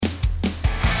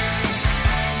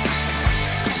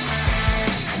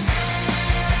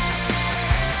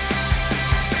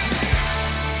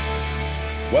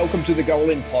welcome to the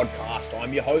Goal In podcast.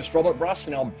 I'm your host, Robert Bruss,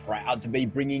 and I'm proud to be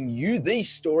bringing you these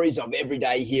stories of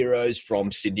everyday heroes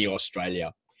from Sydney,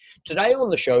 Australia. Today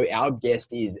on the show, our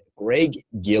guest is Greg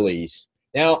Gillies.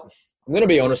 Now, I'm going to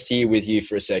be honest here with you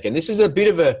for a second. This is a bit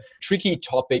of a tricky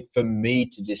topic for me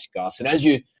to discuss, and as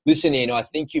you listen in, I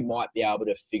think you might be able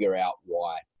to figure out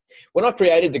why. When I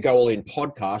created the Goal In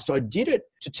podcast, I did it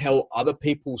to tell other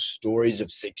people's stories of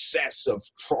success, of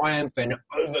triumph, and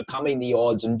overcoming the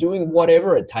odds and doing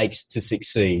whatever it takes to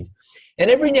succeed. And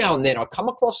every now and then I come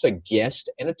across a guest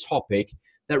and a topic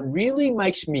that really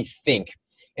makes me think.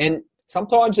 And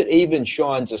sometimes it even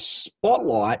shines a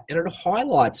spotlight and it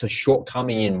highlights a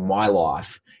shortcoming in my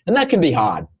life. And that can be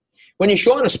hard. When you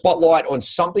shine a spotlight on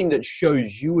something that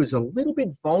shows you as a little bit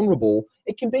vulnerable,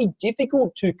 it can be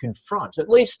difficult to confront. At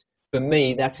least for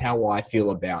me, that's how I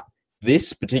feel about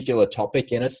this particular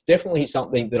topic, and it's definitely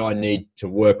something that I need to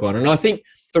work on. And I think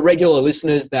for regular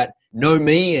listeners that know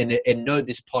me and know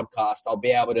this podcast, I'll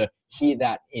be able to hear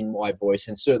that in my voice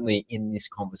and certainly in this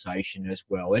conversation as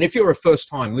well. And if you're a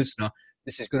first-time listener,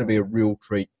 this is going to be a real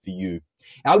treat for you.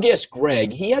 Our guest,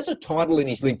 Greg, he has a title in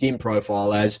his LinkedIn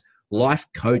profile as Life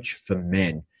Coach for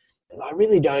Men. And I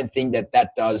really don't think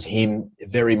that does him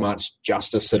very much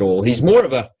justice at all. He's more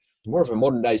of a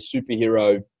modern day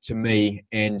superhero to me.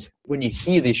 And when you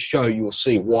hear this show, you'll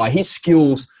see why. His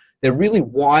skills, they're really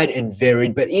wide and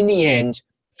varied, but in the end,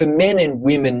 for men and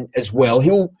women as well,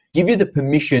 he'll give you the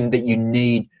permission that you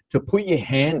need to put your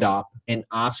hand up and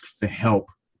ask for help.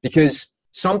 Because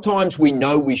sometimes we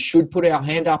know we should put our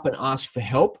hand up and ask for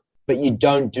help, but you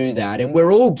don't do that. And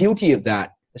we're all guilty of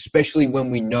that, especially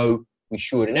when we know we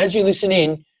should. And as you listen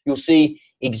in, you'll see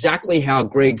exactly how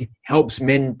Greg helps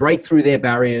men break through their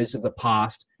barriers of the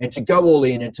past and to go all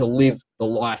in and to live the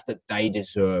life that they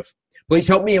deserve. Please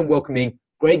help me in welcoming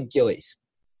Greg Gillies.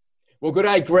 Well, good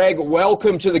day, Greg.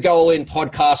 Welcome to the Goal In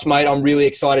podcast, mate. I'm really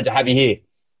excited to have you here.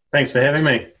 Thanks for having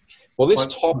me. Well, this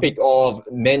topic of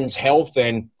men's health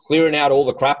and clearing out all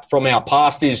the crap from our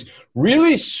past is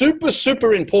really super,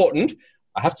 super important.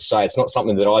 I have to say it's not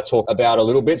something that I talk about a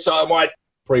little bit, so I might,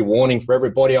 pre-warning for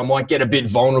everybody, I might get a bit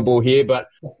vulnerable here, but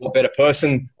a better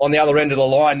person on the other end of the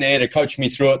line there to coach me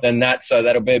through it than that, so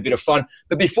that'll be a bit of fun.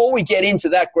 But before we get into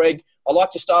that, Greg, I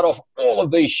like to start off all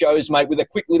of these shows, mate, with a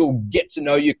quick little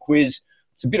get-to-know-you quiz.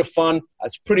 It's a bit of fun.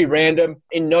 It's pretty random.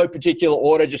 In no particular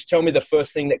order, just tell me the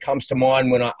first thing that comes to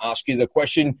mind when I ask you the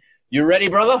question. You ready,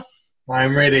 brother?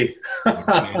 I'm ready.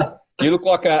 You look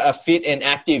like a fit and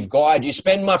active guy. Do you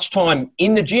spend much time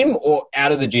in the gym or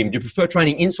out of the gym? Do you prefer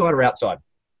training inside or outside?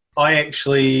 I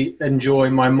actually enjoy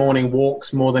my morning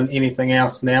walks more than anything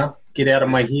else now. Get out of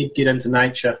my head, get into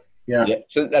nature. Yeah.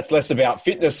 So that's less about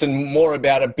fitness and more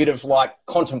about a bit of like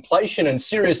contemplation and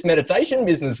serious meditation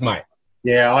business, mate.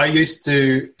 Yeah, I used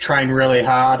to train really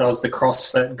hard. I was the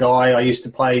CrossFit guy. I used to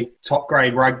play top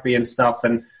grade rugby and stuff.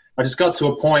 And I just got to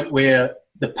a point where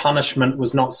the punishment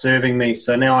was not serving me.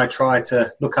 So now I try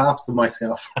to look after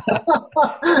myself.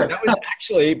 That was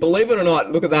actually, believe it or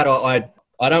not, look at that.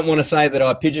 I don't want to say that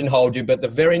I pigeonholed you, but the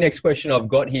very next question I've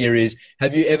got here is,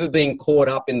 have you ever been caught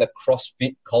up in the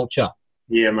CrossFit culture?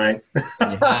 Yeah, mate.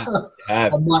 You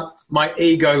have. My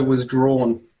ego was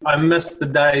drawn. I missed the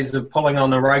days of pulling on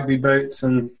the rugby boots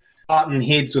and butting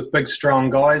heads with big,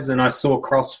 strong guys, and I saw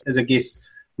CrossFit as, I guess,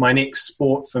 my next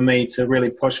sport for me to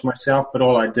really push myself, but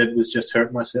all I did was just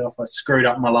hurt myself. I screwed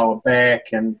up my lower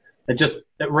back, and it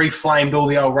reflamed all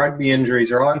the old rugby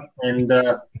injuries, right? And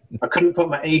I couldn't put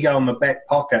my ego in my back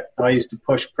pocket. I used to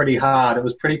push pretty hard. It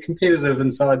was pretty competitive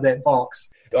inside that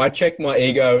box. I checked my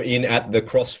ego in at the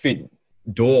CrossFit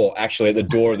door, actually, at the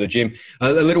door of the gym.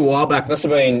 A little while back, must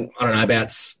have been, I don't know,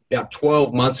 about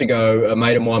 12 months ago, a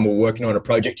mate of mine were working on a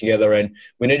project together and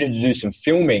we needed to do some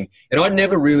filming. And I'd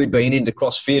never really been into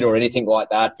CrossFit or anything like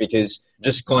that because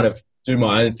just kind of do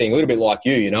my own thing, a little bit like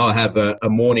you. You know, I have a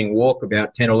morning walk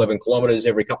about 10 or 11 kilometers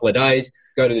every couple of days,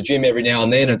 go to the gym every now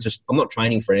and then. I'm not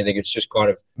training for anything. It's just kind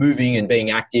of moving and being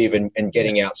active and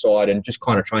getting outside and just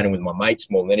kind of training with my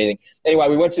mates more than anything. Anyway,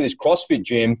 we went to this CrossFit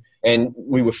gym and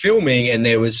we were filming, and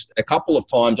there was a couple of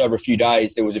times over a few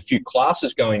days, there was a few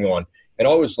classes going on. And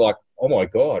I was like, oh my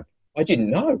God, I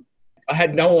didn't know. I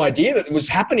had no idea that it was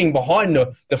happening behind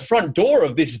the front door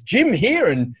of this gym here,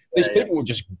 and these people were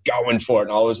just going for it.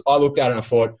 And I looked at it and I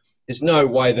thought, there's no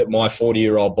way that my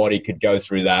 40-year-old body could go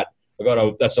through that.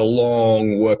 That's a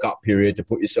long work-up period to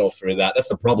put yourself through that. That's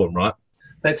the problem, right?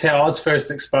 That's how I was first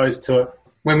exposed to it.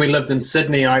 When we lived in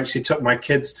Sydney, I actually took my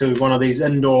kids to one of these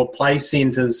indoor play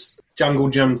centres, jungle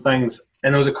gym things,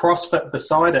 and there was a CrossFit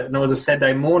beside it, and it was a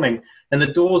Saturday morning, and the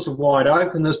doors were wide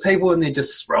open. There's people in there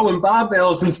just throwing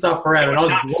barbells and stuff around, and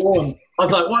I I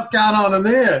was like, what's going on in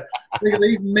there? Look at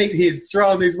these meatheads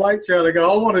throwing these weights around. I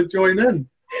go, I want to join in.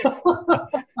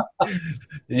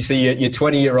 You see, your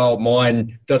 20-year-old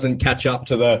mind doesn't catch up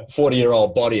to the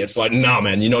 40-year-old body. It's like, no,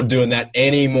 man, you're not doing that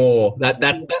anymore. That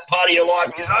part of your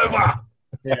life is over.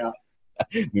 Yeah.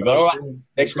 All right.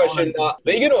 Next question.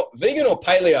 Vegan or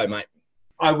paleo, mate?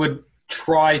 I would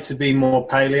try to be more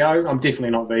paleo. I'm definitely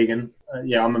not vegan.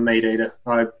 I'm a meat eater.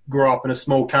 I grew up in a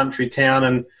small country town,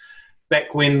 and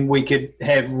back when we could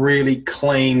have really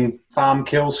clean farm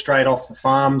kills straight off the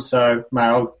farm. So, mate,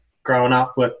 I was growing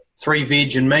up with 3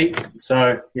 veg and meat.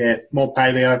 So, yeah, more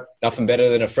paleo. Nothing better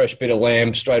than a fresh bit of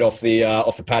lamb straight off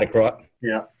the paddock, right?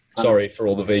 Yeah. Sorry for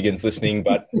all the vegans listening,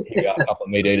 but you got a couple of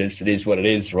meat eaters. It is what it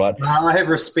is, right? I have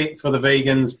respect for the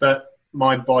vegans, but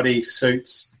my body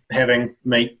suits having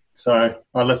meat. So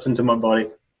I listen to my body.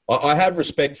 I have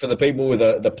respect for the people with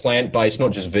the plant-based,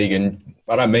 not just vegan.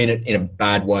 I don't mean it in a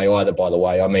bad way either, by the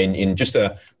way. I mean, in just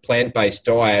a plant-based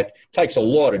diet, it takes a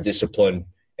lot of discipline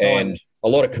and a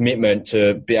lot of commitment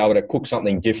to be able to cook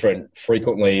something different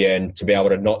frequently and to be able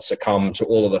to not succumb to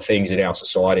all of the things in our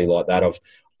society like that.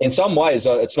 In some ways,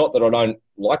 it's not that I don't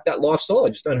like that lifestyle. I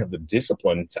just don't have the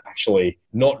discipline to actually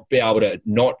not be able to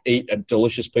not eat a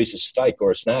delicious piece of steak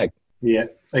or a snag. Yeah,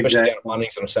 exactly. Especially down at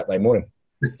Bunnings on a Saturday morning.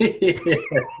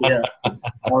 Yeah.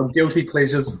 Oh, guilty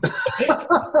pleasures.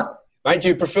 Mate, do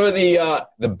you prefer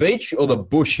the beach or the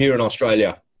bush here in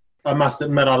Australia? I must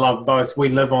admit, I love both. We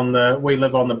live on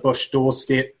the bush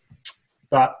doorstep,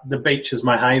 but the beach is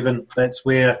my haven. That's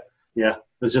where,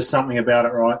 there's just something about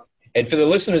it, right? And for the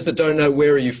listeners that don't know,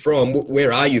 where are you from?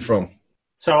 Where are you from?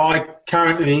 So I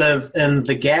currently live in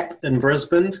The Gap in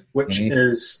Brisbane, which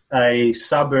is a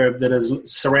suburb that is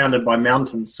surrounded by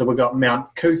mountains. So we've got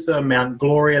Mount Cootha, Mount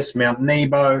Glorious, Mount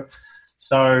Nebo.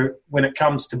 So when it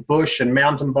comes to bush and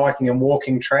mountain biking and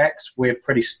walking tracks, we're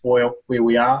pretty spoiled where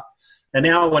we are. An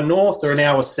hour north or an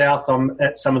hour south, I'm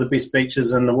at some of the best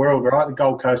beaches in the world, right? The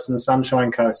Gold Coast and the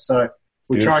Sunshine Coast. So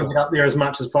we try and get up there as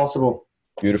much as possible.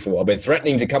 Beautiful. I've been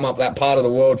threatening to come up that part of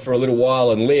the world for a little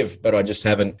while and live, but I just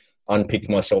haven't unpicked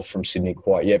myself from Sydney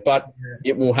quite yet. But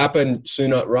it will happen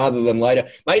sooner rather than later.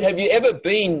 Mate, have you ever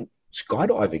been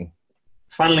skydiving?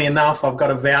 Funnily enough, I've got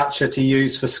a voucher to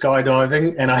use for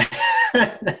skydiving, and I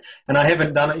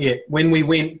haven't done it yet. When we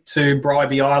went to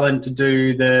Bribie Island to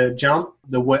do the jump,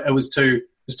 it was too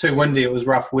windy. It was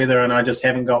rough weather, and I just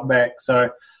haven't got back. So,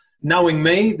 knowing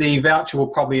me, the voucher will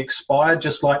probably expire,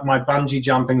 just like my bungee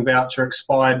jumping voucher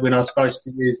expired when I was supposed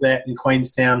to use that in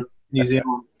Queenstown, New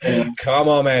Zealand. Come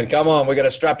on, man. Come on. We're going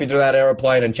to strap you to that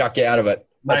aeroplane and chuck you out of it.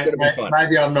 That's going to be fun.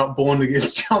 Maybe I'm not born to get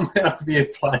jumped out of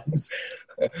airplanes.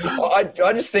 I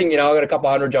just think, I've got a couple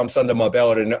of 100 jumps under my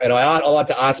belt, and I like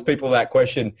to ask people that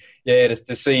question,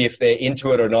 to see if they're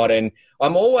into it or not. And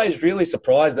I'm always really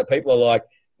surprised that people are like,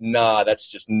 nah, that's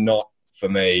just not for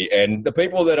me. And the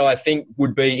people that I think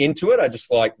would be into it are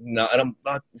just like, no. And I'm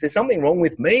like, is there something wrong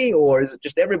with me, or is it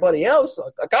just everybody else?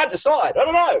 I can't decide. I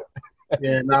don't know.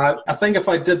 Yeah, no, I think if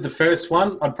I did the first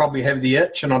one, I'd probably have the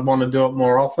itch and I'd want to do it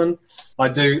more often. I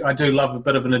do love a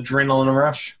bit of an adrenaline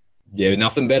rush. Yeah,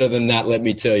 nothing better than that, let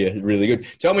me tell you. Really good.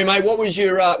 Tell me, mate, what was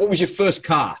your first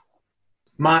car?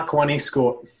 Mark 1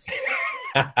 Escort.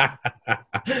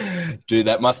 Dude,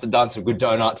 that must have done some good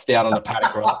donuts down on the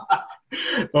paddock, right?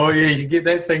 Oh, yeah, you get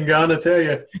that thing going, I tell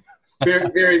you. Very,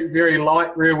 very, very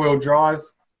light rear-wheel drive.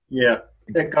 Yeah,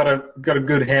 that got a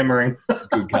good hammering.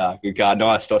 Good car.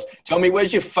 Nice. Tell me,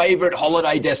 where's your favourite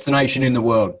holiday destination in the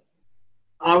world?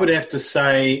 I would have to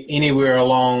say anywhere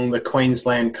along the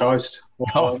Queensland coast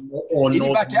or in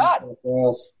your backyard.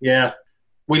 Yeah.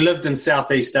 We lived in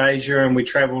Southeast Asia and we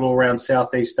travelled all around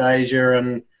Southeast Asia,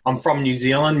 and I'm from New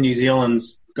Zealand. New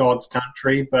Zealand's God's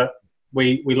country, but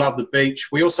we love the beach.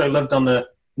 We also lived on the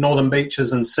northern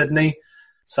beaches in Sydney.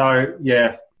 So,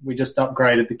 yeah, we just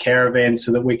upgraded the caravan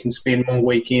so that we can spend more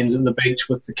weekends at the beach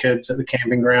with the kids at the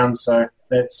camping ground. So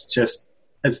it's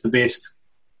the best.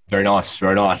 Very nice,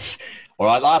 very nice. All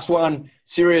right, last one,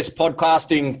 serious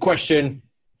podcasting question,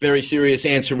 very serious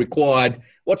answer required.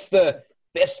 What's the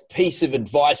best piece of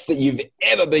advice that you've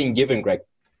ever been given, Greg?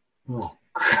 Oh,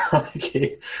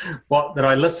 crikey. What, that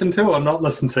I listened to or not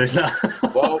listened to?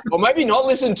 well, maybe not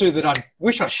listened to, that I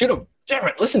wish I should have,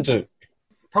 listened to.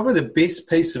 Probably the best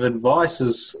piece of advice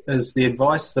is the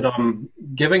advice that I'm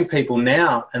giving people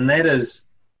now, and that is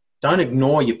don't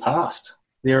ignore your past.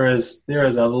 There is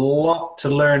a lot to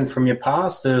learn from your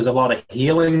past. There's a lot of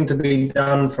healing to be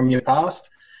done from your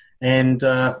past, and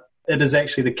it is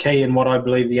actually the key and what I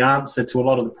believe the answer to a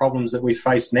lot of the problems that we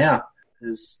face now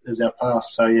is our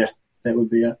past. So, yeah, that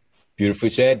would be it.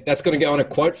 Beautifully said. That's going to go on a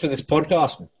quote for this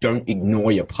podcast. Don't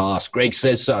ignore your past. Greg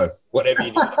says so. Whatever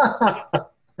you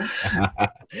need.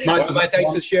 Thanks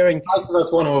for sharing. Most of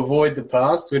us want to avoid the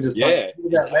past. We're just about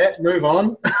that, move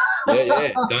on.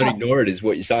 Don't ignore it is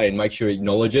what you're saying. Make sure you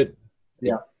acknowledge it.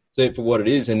 Yeah. See it for what it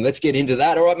is. And let's get into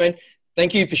that. All right, man.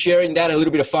 Thank you for sharing that. A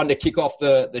little bit of fun to kick off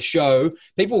the show.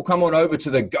 People will come on over to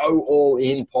the Go All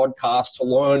In podcast to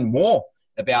learn more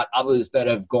about others that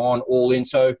have gone all in.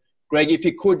 So, Greg, if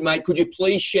you could, mate, could you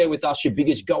please share with us your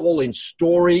biggest Go All In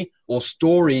story or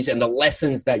stories and the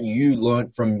lessons that you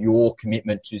learned from your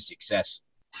commitment to success?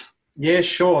 Yeah,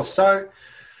 sure. So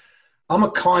I'm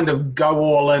a kind of go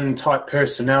all in type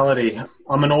personality.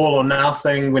 I'm an all or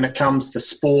nothing when it comes to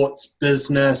sports,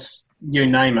 business, you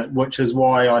name it, which is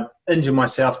why I injured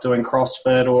myself doing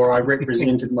CrossFit or I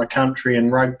represented my country in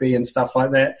rugby and stuff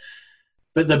like that.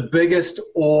 But the biggest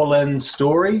all in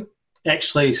story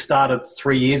actually started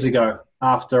 3 years ago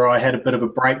after I had a bit of a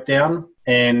breakdown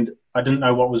and I didn't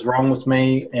know what was wrong with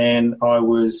me, and I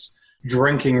was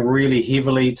drinking really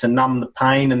heavily to numb the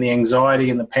pain and the anxiety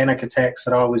and the panic attacks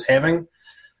that I was having.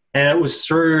 And it was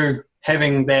through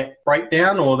having that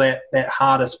breakdown or that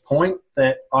hardest point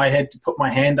that I had to put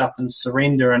my hand up and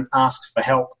surrender and ask for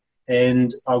help.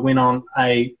 And I went on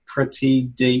a pretty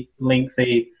deep,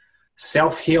 lengthy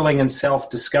self-healing and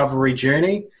self-discovery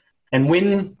journey. And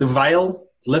when the veil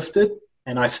lifted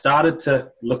and I started to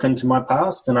look into my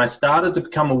past and I started to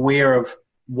become aware of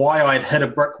why I'd hit a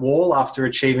brick wall after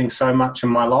achieving so much in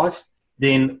my life,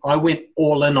 then I went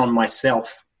all in on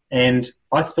myself. And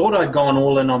I thought I'd gone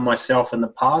all in on myself in the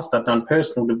past. I've done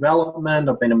personal development.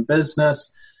 I've been in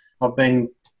business. I've been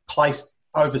placed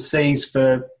overseas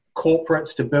for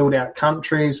corporates to build out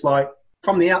countries. Like,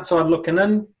 from the outside looking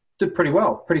in, did pretty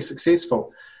well, pretty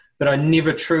successful. But I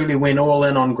never truly went all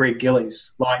in on Greg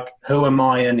Gillies. Like, who am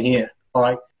I in here?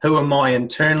 Like, who am I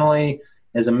internally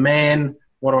as a man?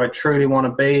 What do I truly want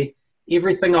to be?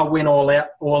 Everything I went all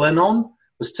in on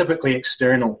was typically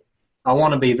external. I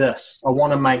want to be this. I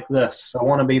want to make this. I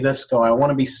want to be this guy. I want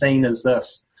to be seen as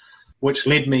this, which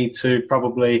led me to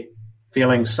probably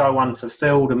feeling so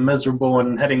unfulfilled and miserable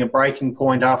and hitting a breaking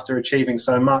point after achieving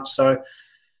so much. So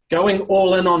going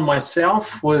all in on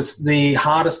myself was the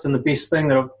hardest and the best thing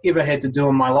that I've ever had to do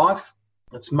in my life.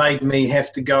 It's made me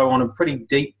have to go on a pretty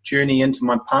deep journey into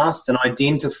my past and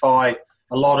identify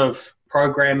a lot of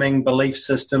programming, belief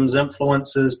systems,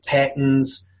 influences,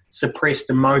 patterns, suppressed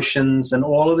emotions, and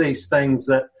all of these things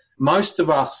that most of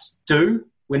us do.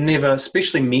 We're never,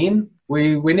 especially men,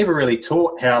 we're never really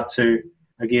taught how to,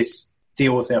 I guess,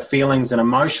 deal with our feelings and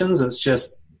emotions. It's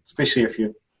just, especially if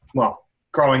you're,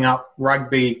 growing up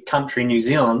rugby country New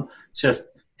Zealand, it's just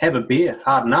have a beer,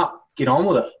 harden up, get on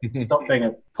with it. Stop being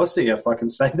a pussy, if I can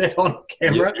say that on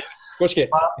camera.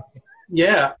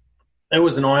 Yeah, it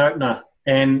was an eye-opener.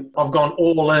 And I've gone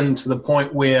all in to the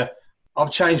point where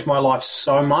I've changed my life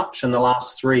so much in the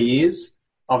last 3 years.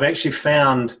 I've actually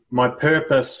found my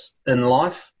purpose in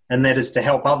life, and that is to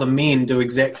help other men do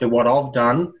exactly what I've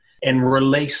done and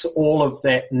release all of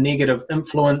that negative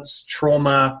influence,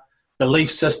 trauma,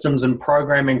 belief systems and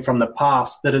programming from the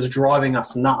past that is driving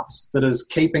us nuts, that is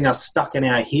keeping us stuck in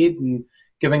our head and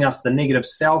giving us the negative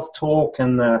self-talk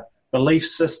and the belief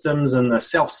systems and the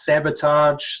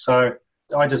self-sabotage. So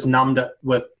I just numbed it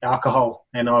with alcohol,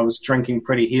 and I was drinking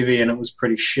pretty heavy and it was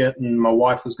pretty shit, and my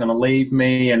wife was going to leave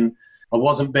me, and I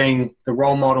wasn't being the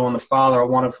role model and the father I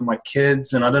wanted for my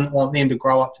kids, and I didn't want them to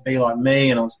grow up to be like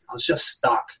me, and I was just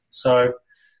stuck. So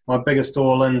my biggest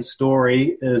all-in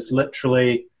story is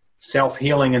literally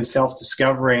self-healing and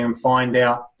self-discovery and find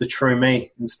out the true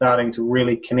me and starting to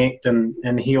really connect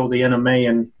and heal the inner me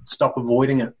and stop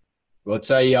avoiding it. Well, I'd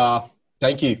say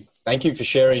thank you. Thank you for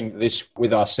sharing this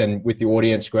with us and with the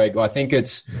audience, Greg. I think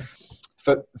it's,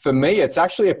 for me, it's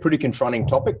actually a pretty confronting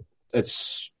topic.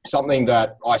 It's something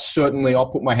that I'll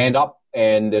put my hand up,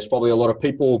 and there's probably a lot of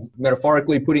people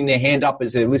metaphorically putting their hand up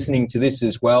as they're listening to this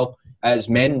as well as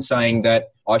men, saying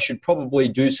that I should probably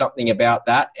do something about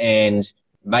that and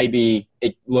maybe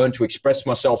learn to express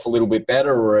myself a little bit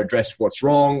better or address what's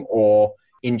wrong. Or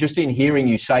in hearing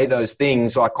you say those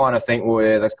things, I kind of think, well,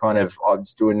 yeah, that's kind of, I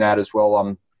was doing that as well.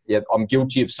 I'm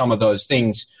guilty of some of those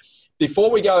things. Before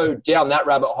we go down that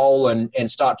rabbit hole and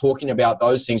start talking about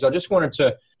those things, I just wanted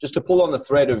to pull on the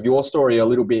thread of your story a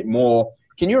little bit more.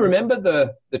 Can you remember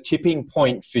the tipping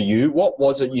point for you? What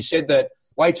was it? You said that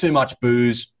way too much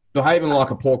booze, behaving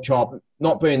like a pork chop,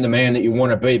 not being the man that you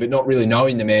want to be, but not really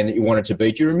knowing the man that you wanted to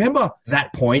be. Do you remember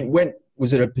that point? When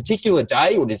was it a particular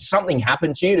day, or did something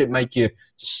happen to you to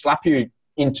slap you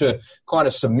into kind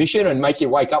of submission and make you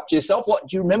wake up to yourself?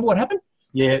 Do you remember what happened?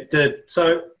 Yeah, it did.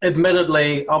 So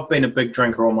admittedly, I've been a big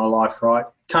drinker all my life, right?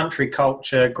 Country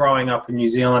culture, growing up in New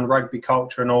Zealand, rugby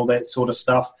culture and all that sort of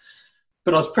stuff.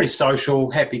 But I was pretty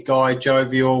social, happy guy,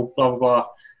 jovial, blah, blah, blah.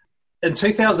 In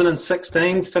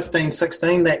 2016,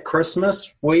 that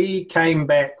Christmas, we came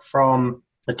back from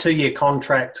a 2-year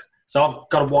contract. So I've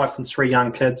got a wife and 3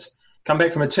 young kids. Come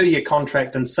back from a 2-year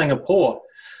contract in Singapore.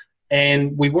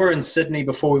 And we were in Sydney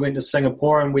before we went to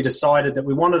Singapore, and we decided that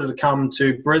we wanted to come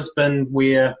to Brisbane,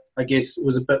 where I guess it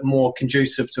was a bit more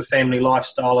conducive to family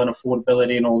lifestyle and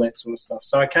affordability and all that sort of stuff.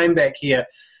 So I came back here,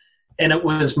 and it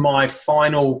was my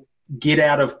final get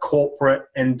out of corporate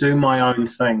and do my own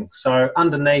thing. So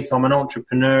underneath, I'm an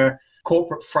entrepreneur.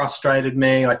 Corporate frustrated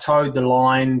me. I towed the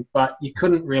line, but you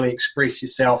couldn't really express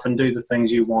yourself and do the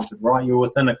things you wanted, right? You were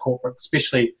within a corporate,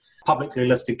 especially publicly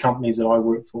listed companies that I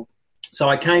work for. So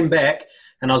I came back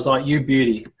and I was like, you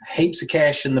beauty, heaps of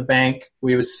cash in the bank.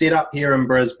 We were set up here in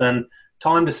Brisbane,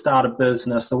 time to start a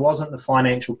business. There wasn't the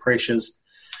financial pressures.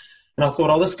 And I thought,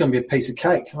 oh, this is going to be a piece of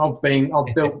cake. I've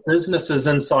built businesses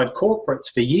inside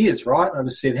corporates for years, right? I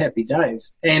just said happy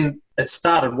days. And it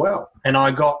started well. And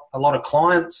I got a lot of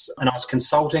clients, and I was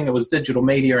consulting. It was digital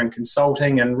media and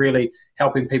consulting, and really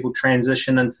helping people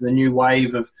transition into the new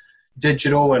wave of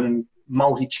digital and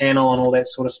multi-channel and all that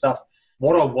sort of stuff.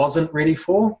 What I wasn't ready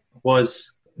for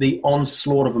was the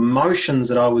onslaught of emotions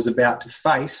that I was about to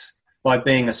face by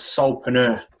being a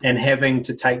solopreneur and having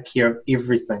to take care of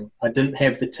everything. I didn't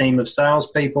have the team of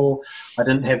salespeople. I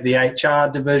didn't have the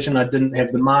HR division. I didn't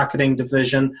have the marketing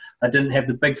division. I didn't have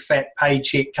the big fat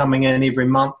paycheck coming in every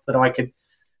month that I could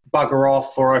bugger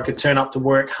off, or I could turn up to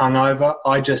work hungover.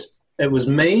 It was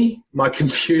me, my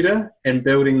computer, and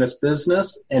building this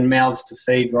business and mouths to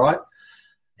feed, right?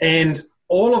 And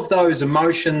all of those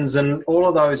emotions and all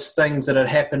of those things that had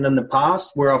happened in the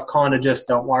past, where I've kind of just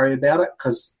don't worry about it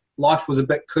because life was a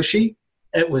bit cushy,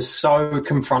 it was so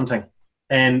confronting.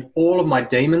 And all of my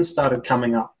demons started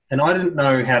coming up, and I didn't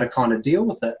know how to kind of deal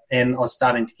with it. And I was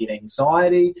starting to get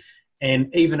anxiety. And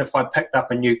even if I picked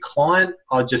up a new client,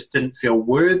 I just didn't feel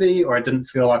worthy, or I didn't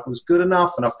feel like it was good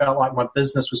enough. And I felt like my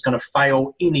business was going to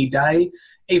fail any day,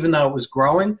 even though it was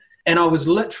growing. And I was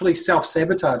literally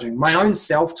self-sabotaging. My own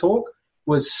self-talk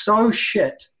was so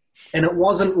shit, and it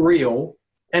wasn't real,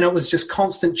 and it was just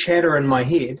constant chatter in my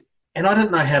head, and I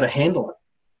didn't know how to handle it.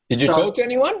 Did you talk to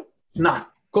anyone? No.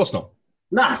 Of course not.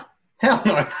 No. Hell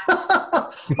no.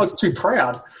 I was too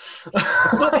proud.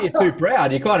 It's not that you're too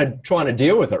proud. You're kind of trying to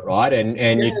deal with it, right? And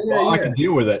I can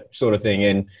deal with it sort of thing.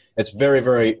 And it's very,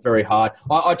 very, very hard.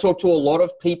 I talk to a lot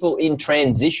of people in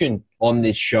transition on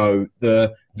this show.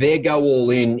 Their go all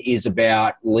in is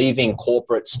about leaving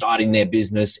corporate, starting their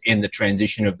business, and the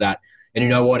transition of that. And you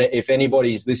know what? If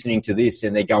anybody's listening to this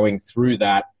and they're going through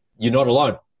that, you're not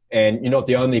alone. And you're not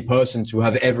the only person to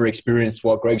have ever experienced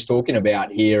what Greg's talking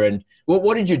about here. And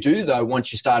what did you do, though,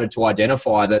 once you started to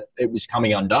identify that it was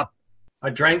coming undone?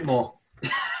 I drank more.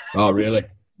 Oh, really?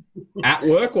 At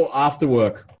work or after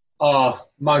work? Oh,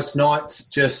 most nights,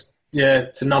 just,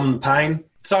 to numb the pain.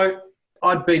 So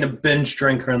I'd been a binge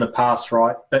drinker in the past,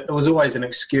 right? But it was always an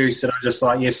excuse, and I just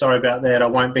like, sorry about that. I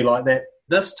won't be like that.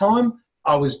 This time,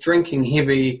 I was drinking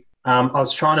heavy. I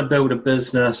was trying to build a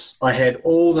business. I had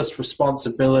all this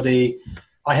responsibility.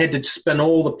 I had to spin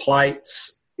all the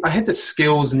plates. I had the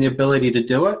skills and the ability to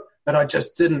do it, but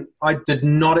I did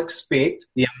not expect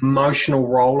the emotional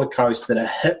roller coaster to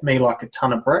hit me like a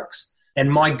ton of bricks.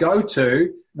 And my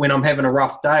go-to when I'm having a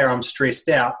rough day or I'm stressed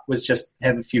out was just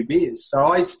have a few beers. So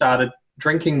I started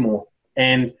drinking more,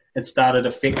 and it started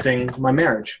affecting my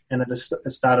marriage, and it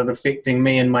started affecting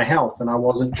me and my health, and I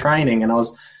wasn't training, and I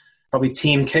was probably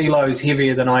 10 kilos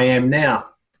heavier than I am now.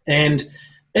 And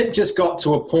it just got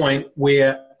to a point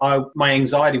where my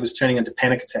anxiety was turning into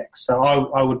panic attacks. So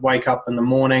I would wake up in the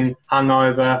morning,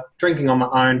 hungover, drinking on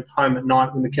my own, home at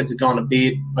night when the kids had gone to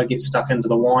bed. I'd get stuck into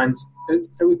the wines.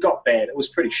 It got bad. It was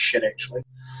pretty shit, actually.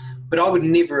 But I would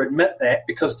never admit that,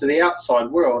 because to the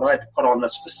outside world, I had to put on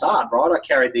this facade, right? I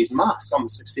carried these masks. I'm a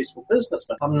successful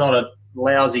businessman. I'm not a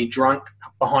lousy drunk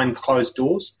behind closed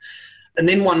doors. And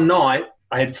then one night,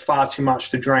 I had far too much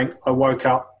to drink. I woke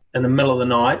up in the middle of the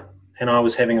night and I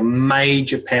was having a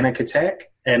major panic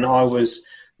attack, and I was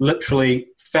literally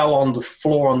fell on the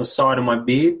floor on the side of my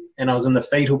bed, and I was in the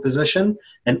fetal position,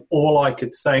 and all I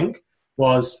could think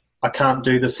was, I can't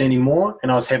do this anymore.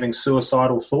 And I was having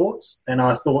suicidal thoughts, and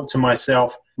I thought to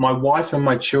myself, my wife and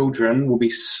my children will be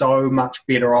so much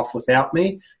better off without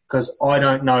me, because I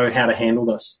don't know how to handle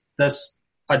this.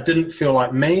 I didn't feel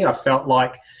like me. I felt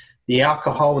like the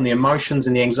alcohol and the emotions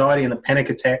and the anxiety and the panic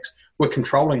attacks were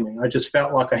controlling me. I just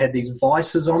felt like I had these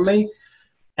vices on me,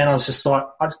 and I was just like,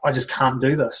 I just can't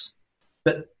do this.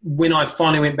 But when I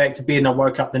finally went back to bed and I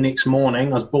woke up the next morning,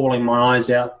 I was bawling my eyes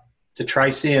out to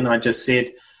Tracy, and I just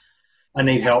said, I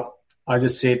need help. I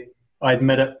just said, I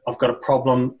admit it, I've got a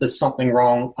problem, there's something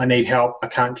wrong, I need help, I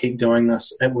can't keep doing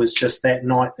this. It was just that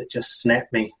night that just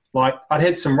snapped me. Like, I'd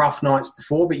had some rough nights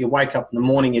before, but you wake up in the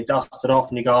morning, you dust it off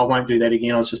and you go, I won't do that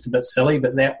again, I was just a bit silly.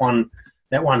 But that one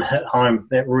hit home.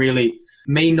 That really,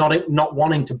 me not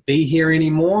wanting to be here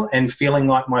anymore and feeling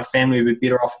like my family would be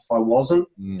better off if I wasn't,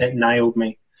 that nailed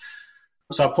me.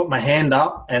 So I put my hand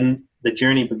up and the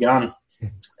journey began.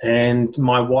 And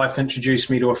my wife introduced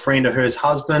me to a friend of hers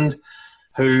husband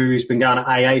who's been going to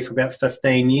AA for about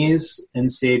 15 years and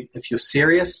said, if you're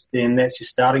serious, then that's your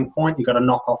starting point. You've got to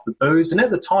knock off the booze. And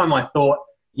at the time I thought,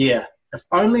 yeah, if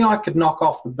only I could knock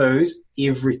off the booze,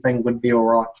 everything would be all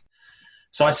right.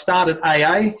 So I started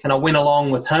AA and I went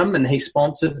along with him and he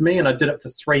sponsored me and I did it for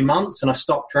 3 months and I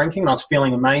stopped drinking and I was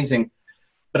feeling amazing.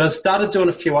 But I started doing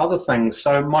a few other things.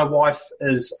 So my wife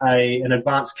is an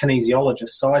advanced kinesiologist.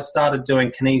 So I started doing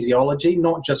kinesiology,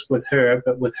 not just with her,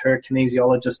 but with her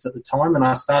kinesiologist at the time. And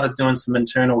I started doing some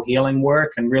internal healing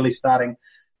work and really starting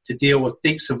to deal with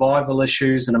deep survival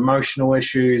issues and emotional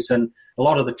issues and a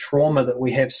lot of the trauma that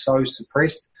we have so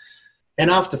suppressed. And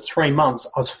after 3 months,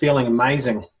 I was feeling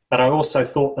amazing. But I also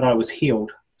thought that I was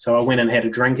healed. So I went and had a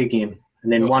drink again.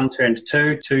 And then 1 turned to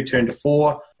 2, 2 turned to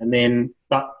 4.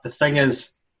 But the thing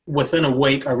is, within a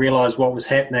week, I realized what was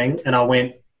happening and I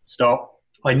went, stop.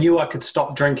 I knew I could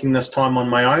stop drinking this time on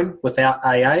my own without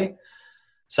AA.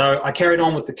 So I carried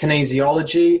on with the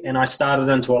kinesiology and I started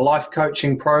into a life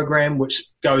coaching program, which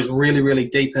goes really, really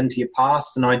deep into your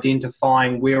past and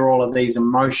identifying where all of these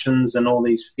emotions and all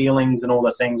these feelings and all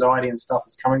this anxiety and stuff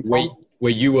is coming from.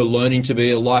 Where you were learning to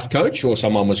be a life coach or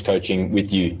someone was coaching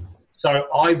with you? So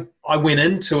I went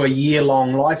into a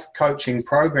year-long life coaching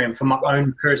program for my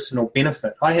own personal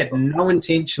benefit. I had no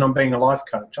intention on being a life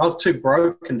coach. I was too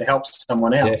broken to help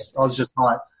someone else. Yeah. I was just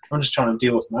like, I'm just trying to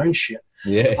deal with my own shit.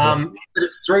 Yeah. But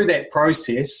it's through that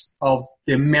process of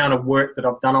the amount of work that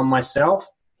I've done on myself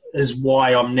is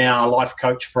why I'm now a life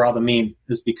coach for other men,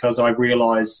 is because I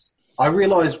realize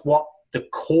what the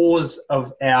cause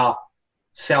of our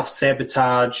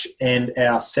self-sabotage and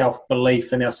our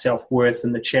self-belief and our self-worth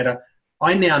and the chatter,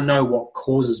 I now know what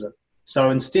causes it. So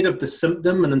instead of the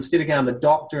symptom and instead of going to the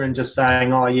doctor and just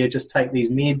saying, oh yeah, just take these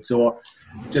meds or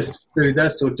just do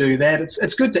this or do that,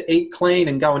 it's good to eat clean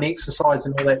and go and exercise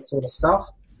and all that sort of stuff.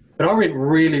 But I went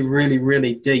really, really,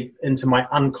 really deep into my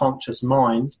unconscious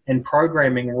mind and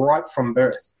programming right from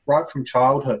birth, right from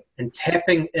childhood, and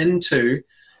tapping into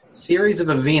series of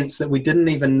events that we didn't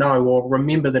even know or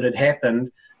remember that had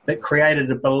happened that created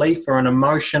a belief or an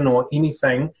emotion or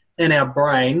anything in our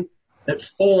brain that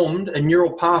formed a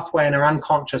neural pathway in our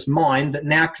unconscious mind that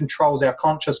now controls our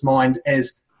conscious mind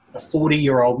as a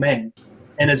 40-year-old man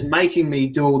and is making me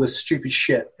do all this stupid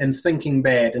shit and thinking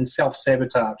bad and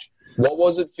self-sabotage. What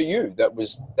was it for you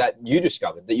that you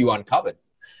discovered, that you uncovered?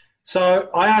 So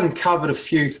I uncovered a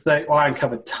few things. I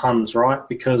uncovered tons, right?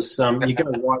 Because you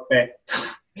go right back.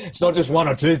 It's not just one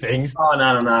or two things. Oh,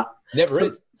 no. Never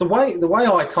is. The way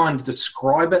I kind of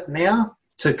describe it now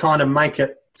to kind of make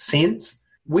it sense,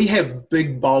 we have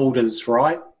big boulders,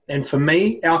 right? And for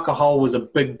me, alcohol was a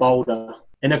big boulder.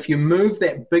 And if you move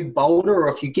that big boulder or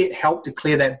if you get help to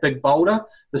clear that big boulder,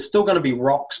 there's still going to be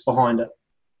rocks behind it.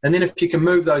 And then if you can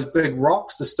move those big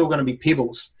rocks, there's still going to be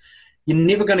pebbles. You're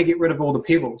never going to get rid of all the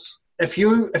pebbles. If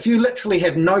you literally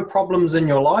have no problems in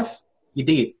your life, you're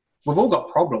dead. We've all got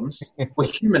problems. We're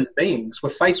human beings. We're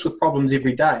faced with problems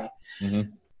every day. Mm-hmm.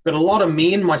 But a lot of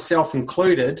men, myself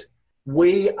included,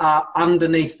 we are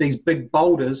underneath these big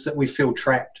boulders that we feel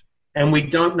trapped. And we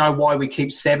don't know why we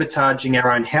keep sabotaging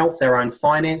our own health, our own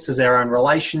finances, our own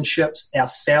relationships,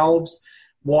 ourselves,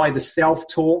 why the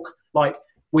self-talk. Like,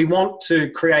 we want to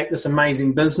create this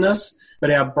amazing business, but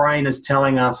our brain is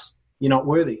telling us, you're not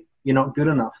worthy. You're not good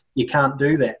enough. You can't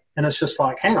do that. And it's just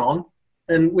like, hang on.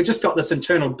 And we just got this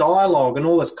internal dialogue and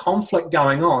all this conflict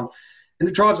going on, and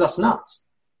it drives us nuts.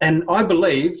 And I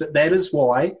believe that is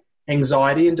why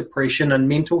anxiety and depression and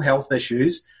mental health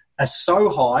issues are so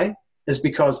high, is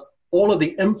because all of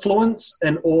the influence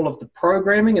and all of the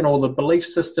programming and all the belief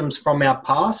systems from our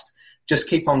past just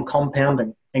keep on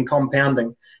compounding and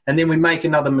compounding. And then we make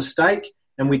another mistake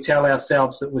and we tell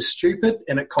ourselves that we're stupid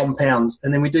and it compounds.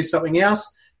 And then we do something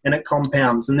else and it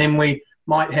compounds. And then we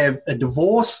might have a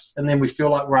divorce and then we feel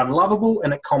like we're unlovable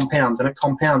and it compounds and it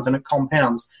compounds and it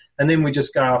compounds. And then we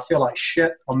just go, I feel like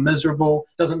shit, I'm miserable.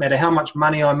 Doesn't matter how much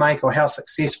money I make or how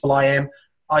successful I am.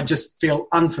 I just feel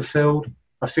unfulfilled.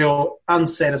 I feel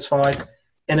unsatisfied,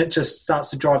 and it just starts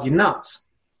to drive you nuts.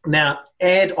 Now,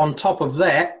 add on top of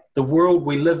that the world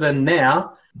we live in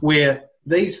now, where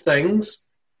these things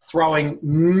throwing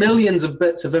millions of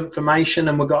bits of information,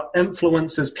 and we've got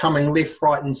influencers coming left,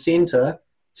 right, and center.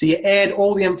 So you add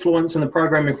all the influence and the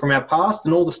programming from our past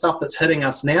and all the stuff that's hitting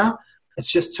us now,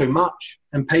 it's just too much.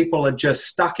 And people are just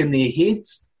stuck in their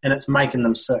heads, and it's making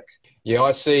them sick. Yeah,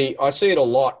 I see it a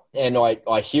lot, and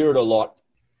I hear it a lot.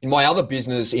 In my other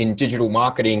business in digital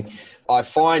marketing, I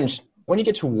find when you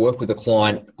get to work with a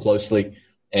client closely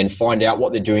and find out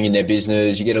what they're doing in their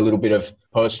business, you get a little bit of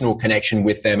personal connection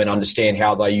with them and understand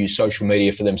how they use social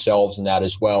media for themselves and that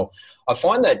as well. I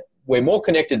find that we're more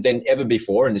connected than ever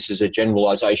before, and this is a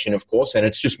generalization, of course, and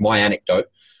it's just my anecdote.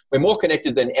 We're more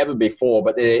connected than ever before,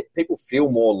 but people feel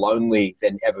more lonely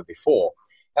than ever before.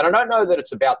 And I don't know that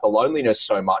it's about the loneliness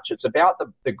so much. It's about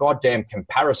the goddamn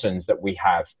comparisons that we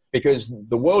have, because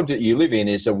the world that you live in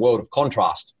is a world of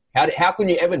contrast. How can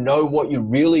you ever know what you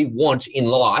really want in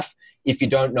life if you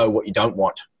don't know what you don't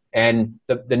want? And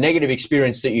the negative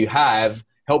experience that you have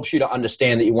helps you to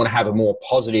understand that you want to have a more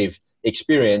positive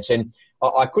experience. And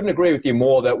I couldn't agree with you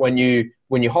more that when you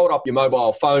hold up your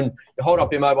mobile phone,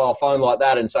 like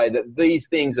that and say that these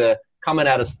things are coming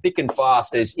at us thick and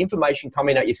fast. There's information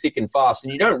coming at you thick and fast,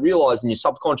 and you don't realize in your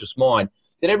subconscious mind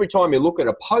that every time you look at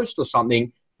a post or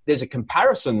something, there's a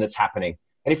comparison that's happening.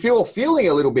 And if you're feeling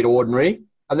a little bit ordinary,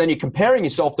 and then you're comparing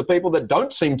yourself to people that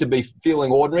don't seem to be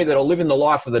feeling ordinary, that are living the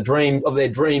life of their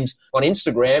dreams on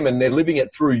Instagram, and they're living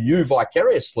it through you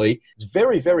vicariously, it's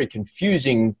very, very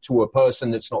confusing to a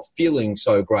person that's not feeling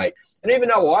so great. And even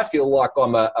though I feel like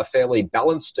I'm a fairly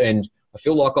balanced and I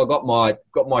feel like I got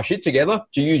my shit together,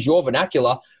 to use your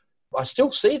vernacular, I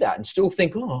still see that and still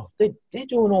think, oh, they're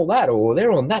doing all that, or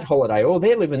they're on that holiday, or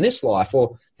they're living this life,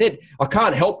 or I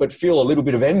can't help but feel a little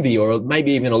bit of envy, or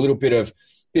maybe even a little bit of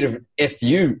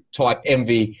FU type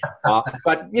envy.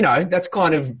 But, that's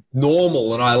kind of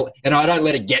normal, and I don't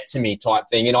let it get to me type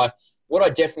thing. And what I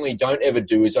definitely don't ever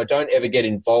do is I don't ever get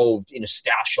involved in a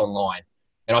stoush online.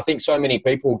 And I think so many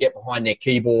people get behind their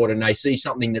keyboard and they see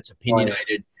something that's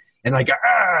opinionated, and they go,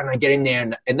 and they get in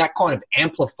there, and that kind of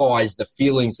amplifies the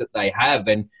feelings that they have.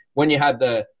 And when you have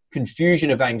the confusion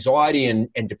of anxiety and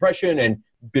depression and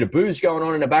a bit of booze going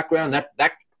on in the background,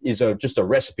 that is just a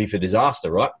recipe for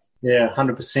disaster, right? Yeah,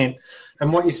 100%.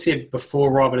 And what you said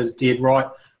before, Robert, is dead right.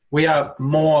 We are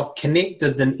more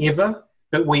connected than ever,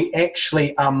 but we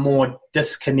actually are more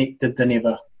disconnected than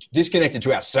ever. Disconnected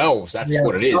to ourselves, that's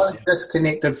what it is. So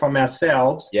disconnected from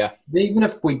ourselves. Yeah. Even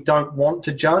if we don't want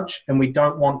to judge and we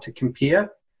don't want to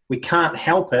compare, we can't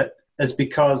help it, is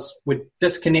because we're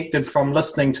disconnected from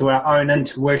listening to our own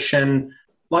intuition.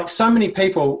 Like, so many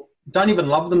people don't even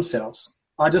love themselves.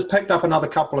 I just picked up another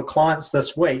couple of clients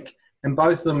this week, and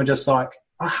both of them are just like,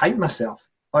 I hate myself.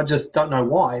 I just don't know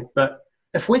why. But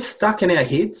if we're stuck in our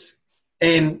heads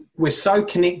and we're so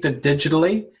connected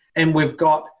digitally, and we've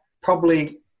got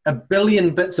probably 1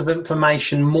 billion bits of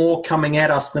information more coming at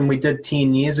us than we did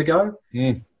 10 years ago,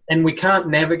 and we can't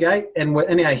navigate, and we're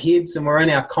in our heads and we're in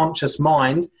our conscious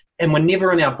mind, and we're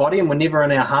never in our body and we're never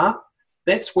in our heart,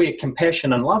 that's where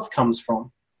compassion and love comes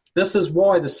from. This is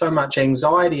why there's so much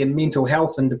anxiety and mental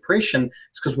health and depression.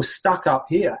 It's because we're stuck up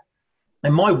here.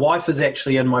 And my wife is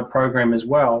actually in my program as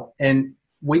well. And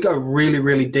we go really,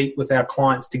 really deep with our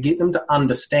clients to get them to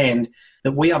understand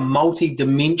that we are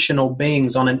multi-dimensional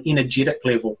beings on an energetic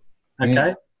level.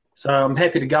 Okay? So I'm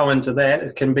happy to go into that.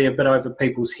 It can be a bit over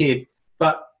people's head.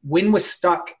 But when we're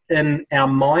stuck in our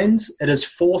minds, it is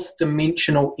fourth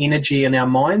dimensional energy in our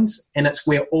minds, and it's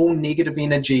where all negative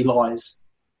energy lies.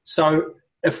 So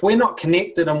if we're not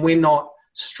connected and we're not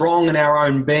strong in our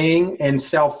own being and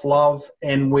self-love,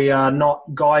 and we are not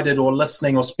guided or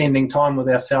listening or spending time with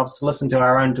ourselves to listen to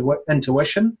our own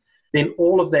intuition, then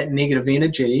all of that negative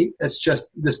energy,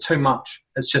 there's too much.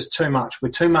 It's just too much. We're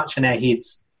too much in our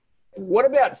heads. What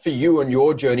about for you and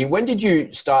your journey? When did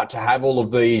you start to have all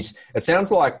of these? It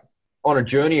sounds like on a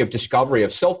journey of discovery,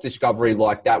 of self-discovery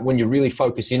like that, when you really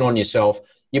focus in on yourself,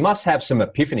 you must have some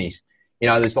epiphanies.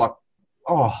 There's like,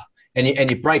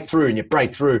 and you break through and you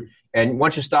break through. And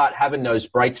once you start having those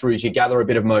breakthroughs, you gather a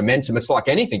bit of momentum. It's like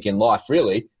anything in life,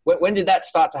 really. When did that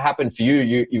start to happen for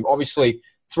you? You've obviously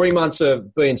 3 months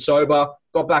of being sober,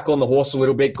 got back on the horse a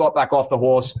little bit, got back off the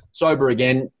horse, sober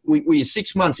again. Were you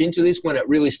 6 months into this when it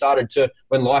really started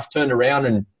when life turned around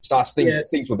and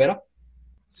things were better?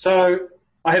 So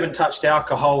I haven't touched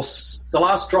alcohol. The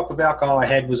last drop of alcohol I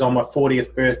had was on my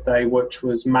 40th birthday, which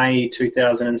was May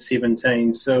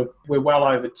 2017. So we're well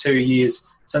over 2 years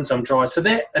since I'm dry. So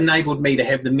that enabled me to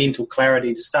have the mental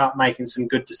clarity to start making some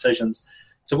good decisions.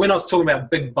 So when I was talking about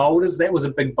big boulders, that was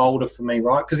a big boulder for me,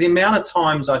 right? Because the amount of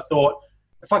times I thought,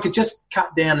 if I could just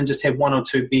cut down and just have 1 or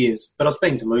 2 beers, but I was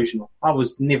being delusional. I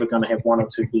was never going to have 1 or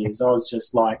 2 beers. I was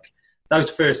just like, those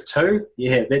first 2,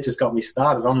 that just got me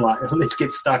started. I'm like, let's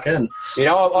get stuck in. You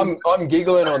know, I'm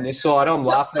giggling on this side. I'm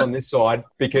laughing on this side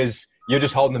because you're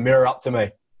just holding the mirror up to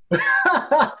me.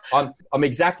 I'm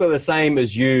exactly the same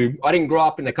as you. I didn't grow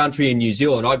up in the country in New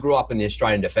Zealand. I grew up in the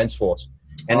Australian Defence Force.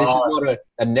 And this is not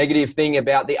a negative thing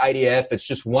about the ADF. It's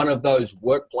just one of those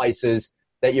workplaces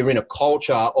that you're in a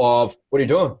culture of, what are you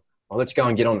doing? Well, let's go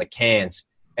and get on the cans.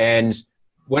 And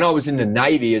when I was in the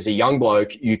Navy as a young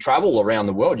bloke, you travel around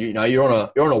the world. You know, you're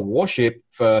on a warship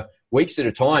for weeks at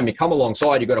a time. You come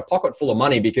alongside, you've got a pocket full of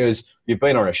money because you've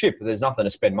been on a ship. There's nothing to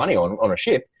spend money on a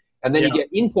ship. And then you get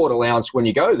import allowance when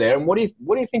you go there. And what do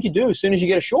you think you do as soon as you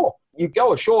get ashore? You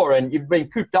go ashore and you've been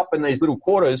cooped up in these little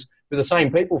quarters with the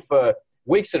same people for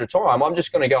weeks at a time. I'm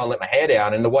just going to go and let my hair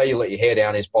down. And the way you let your hair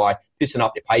down is by pissing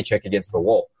up your paycheck against the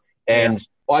wall. And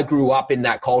I grew up in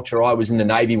that culture. I was in the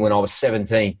Navy when I was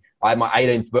 17. I had my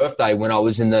 18th birthday when I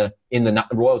was in the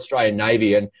Royal Australian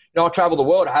Navy. And, I traveled the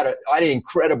world. I had an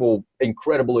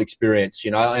incredible experience,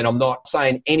 and I'm not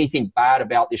saying anything bad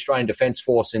about the Australian Defence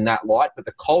Force in that light, but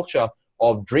the culture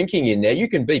of drinking in there, you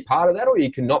can be part of that or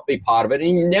you can not be part of it.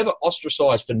 And you're never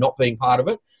ostracized for not being part of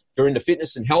it. If you're into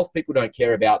fitness and health, people don't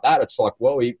care about that. It's like,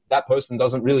 well, that person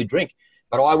doesn't really drink.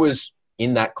 But I was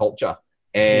in that culture.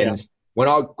 And when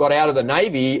I got out of the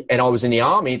Navy and I was in the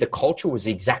Army, the culture was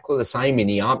exactly the same in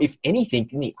the Army. If anything,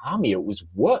 in the Army, it was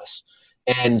worse.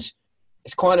 And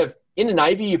it's kind of, in the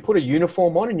Navy, you put a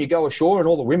uniform on and you go ashore and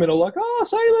all the women are like,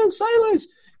 oh, sailors.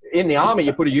 In the Army,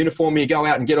 you put a uniform and you go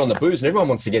out and get on the booze and everyone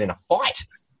wants to get in a fight.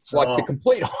 It's like the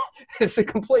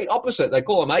complete opposite. They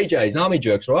call them AJs, army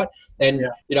jerks, right? And,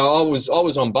 I was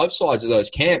on both sides of those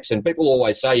camps and people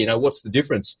always say, what's the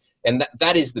difference? And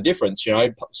that is the difference.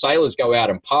 Sailors go out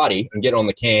and party and get on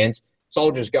the cans.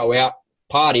 Soldiers go out,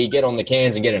 party, get on the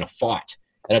cans and get in a fight.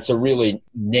 And it's a really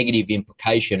negative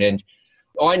implication. And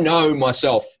I know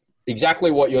myself exactly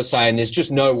what you're saying. There's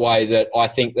just no way that I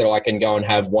think that I can go and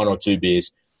have 1 or 2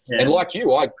 beers. Yeah. And like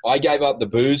you, I gave up the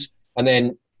booze and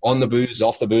then on the booze,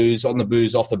 off the booze, on the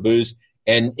booze, off the booze.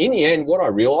 And in the end, what I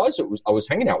realized I was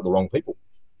hanging out with the wrong people.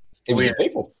 It was the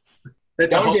people.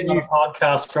 That's a whole new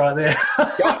podcast right there.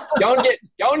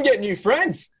 go and get new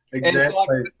friends. Exactly. And it's like,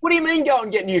 what do you mean go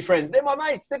and get new friends? They're my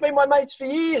mates. They've been my mates for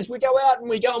years. We go out and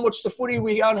we go and watch the footy.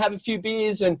 We go and have a few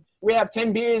beers and we have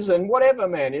 10 beers and whatever,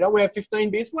 man. We have 15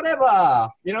 beers, whatever.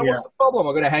 What's the problem?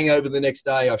 I've got a hangover the next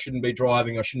day. I shouldn't be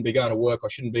driving. I shouldn't be going to work. I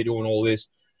shouldn't be doing all this.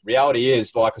 Reality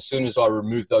is, like, as soon as I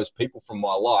remove those people from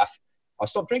my life, I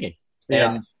stopped drinking.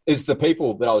 Yeah. And it's the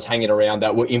people that I was hanging around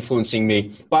that were influencing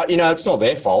me. But, it's not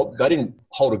their fault. They didn't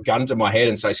hold a gun to my head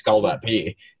and say, skull that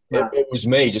beer. Yeah. It was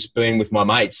me just being with my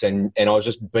mates and I was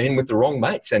just being with the wrong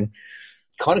mates and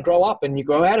kind of grow up and you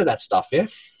grow out of that stuff, yeah?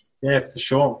 Yeah, for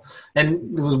sure.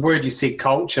 And the word you said,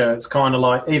 culture, it's kind of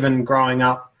like even growing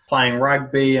up playing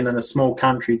rugby and in a small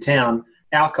country town,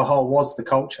 alcohol was the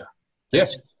culture.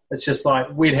 Yes. It's just like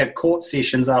we'd have court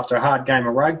sessions after a hard game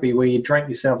of rugby where you drink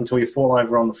yourself until you fall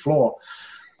over on the floor.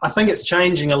 I think it's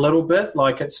changing a little bit.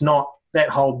 Like it's not, that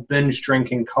whole binge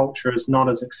drinking culture is not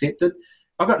as accepted.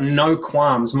 I've got no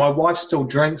qualms. My wife still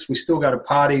drinks. We still go to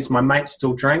parties. My mates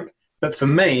still drink. But for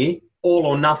me, all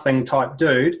or nothing type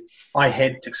dude, I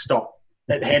had to stop.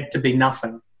 It had to be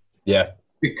nothing. Yeah.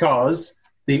 Because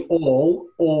the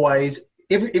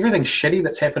everything shitty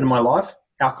that's happened in my life,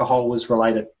 alcohol was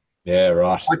related. Yeah,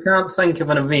 right. I can't think of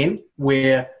an event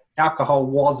where alcohol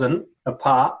wasn't a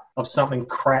part of something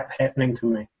crap happening to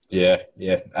me. Yeah,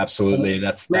 absolutely.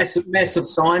 That's massive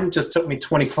sign. Just took me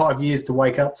 25 years to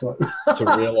wake up to it.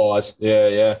 To realise,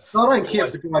 yeah. I don't care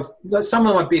if the guys. Some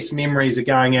of my best memories are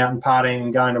going out and partying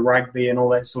and going to rugby and all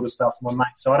that sort of stuff with my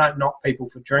mates. So I don't knock people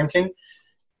for drinking.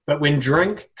 But when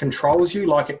drink controls you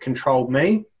like it controlled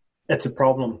me, it's a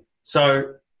problem.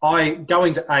 So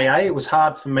going to AA, it was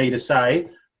hard for me to say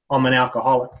I'm an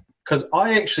alcoholic because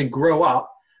I actually grew up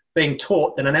being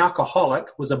taught that an alcoholic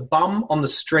was a bum on the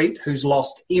street who's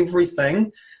lost everything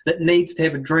that needs to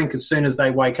have a drink as soon as they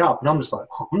wake up. And I'm just like,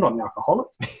 I'm not an alcoholic.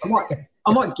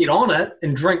 I might get on it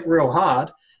and drink real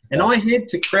hard. And I had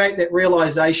to create that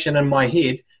realization in my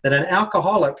head that an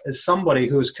alcoholic is somebody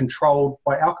who is controlled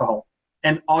by alcohol.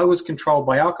 And I was controlled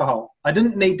by alcohol. I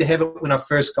didn't need to have it when I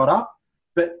first got up,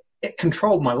 but it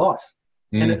controlled my life.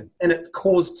 And it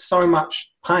caused so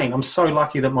much pain. I'm so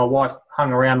lucky that my wife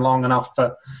hung around long enough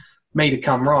for me to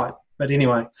come right. But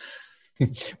anyway.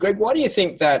 Greg, why do you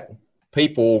think that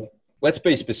people, let's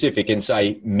be specific and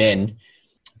say men,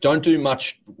 don't do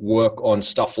much work on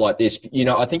stuff like this?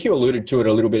 I think you alluded to it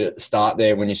a little bit at the start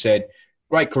there when you said,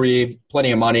 great career,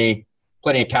 plenty of money,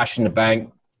 plenty of cash in the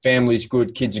bank, family's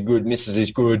good, kids are good, missus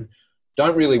is good,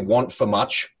 don't really want for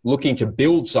much, looking to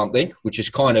build something, which is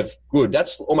kind of good.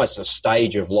 That's almost a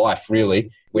stage of life,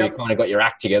 really, where you kind of got your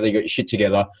act together, you got your shit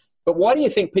together. But why do you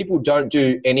think people don't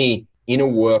do any inner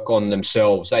work on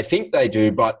themselves? They think they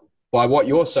do, but by what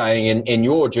you're saying and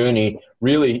your journey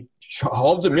really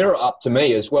holds a mirror up to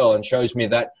me as well and shows me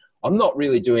that I'm not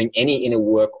really doing any inner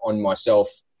work on myself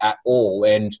at all.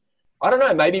 And I don't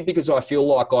know, maybe because I feel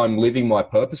like I'm living my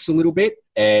purpose a little bit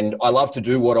and I love to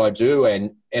do what I do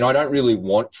and I don't really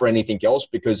want for anything else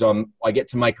because I get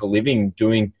to make a living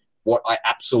doing what I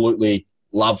absolutely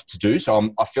love to do. So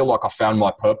I feel like I found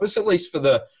my purpose, at least for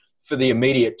the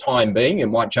immediate time being. It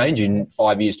might change in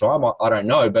 5 years' time. I don't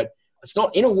know, but it's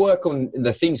not inner work on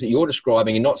the things that you're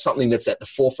describing and not something that's at the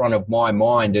forefront of my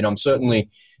mind. And I'm certainly,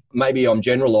 maybe I'm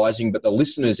generalizing, but the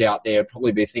listeners out there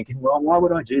probably be thinking, well, why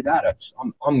would I do that?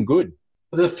 I'm good.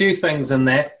 There's a few things in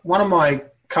that. One of my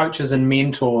coaches and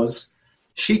mentors,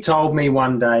 she told me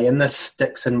one day, and this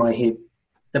sticks in my head,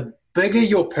 the bigger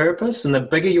your purpose and the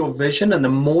bigger your vision and the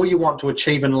more you want to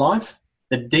achieve in life,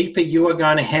 the deeper you are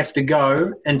going to have to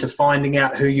go into finding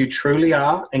out who you truly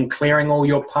are and clearing all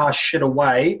your past shit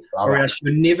away, or else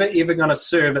you're never, ever going to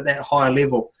serve at that higher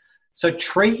level. So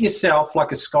treat yourself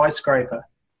like a skyscraper.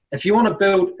 If you want to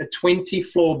build a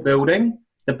 20-floor building,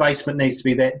 the basement needs to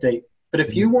be that deep. But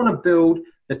if you want to build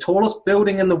the tallest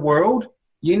building in the world,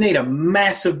 you need a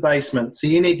massive basement. So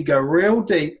you need to go real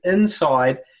deep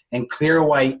inside and clear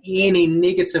away any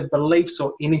negative beliefs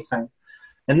or anything.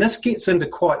 And this gets into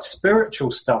quite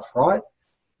spiritual stuff, right?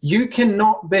 You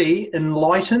cannot be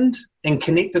enlightened and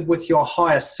connected with your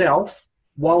higher self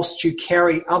whilst you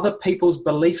carry other people's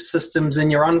belief systems in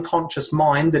your unconscious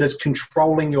mind that is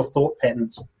controlling your thought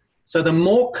patterns. So the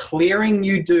more clearing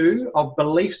you do of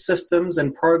belief systems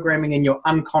and programming in your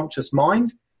unconscious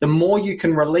mind, the more you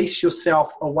can release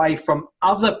yourself away from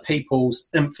other people's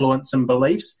influence and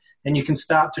beliefs, and you can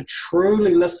start to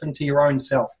truly listen to your own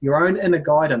self, your own inner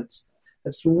guidance.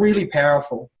 It's really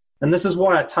powerful. And this is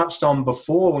why I touched on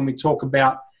before when we talk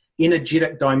about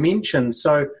energetic dimensions.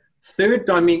 So third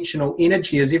dimensional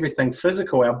energy is everything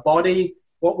physical, our body,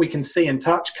 what we can see and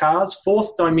touch, cars.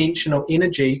 Fourth dimensional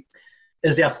energy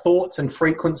is our thoughts and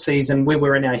frequencies and where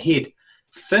we're in our head.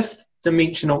 Fifth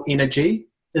dimensional energy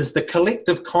is the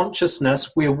collective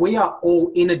consciousness where we are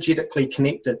all energetically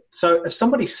connected. So if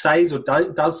somebody says or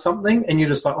does something and you're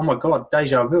just like, oh my God,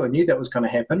 deja vu, I knew that was going to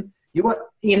happen, you are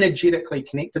energetically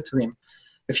connected to them.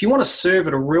 If you want to serve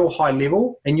at a real high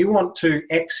level and you want to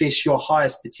access your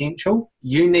highest potential,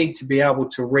 you need to be able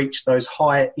to reach those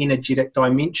higher energetic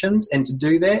dimensions. And to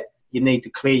do that, you need to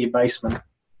clear your basement.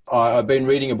 I've been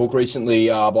reading a book recently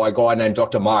by a guy named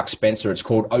Dr. Mark Spencer. It's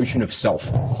called Ocean of Self.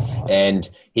 And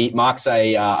Mark's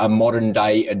a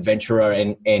modern-day adventurer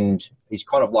and he's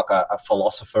kind of like a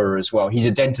philosopher as well. He's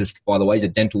a dentist, by the way. He's a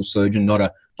dental surgeon, not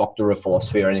a doctor of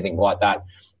philosophy or anything like that.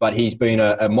 But he's been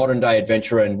a modern-day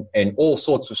adventurer and all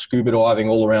sorts of scuba diving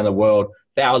all around the world,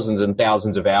 thousands and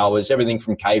thousands of hours, everything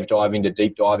from cave diving to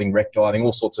deep diving, wreck diving,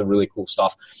 all sorts of really cool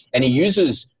stuff. And he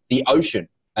uses the ocean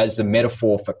as the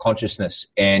metaphor for consciousness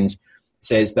and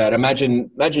says that imagine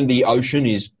the ocean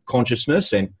is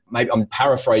consciousness, and maybe I'm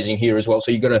paraphrasing here as well,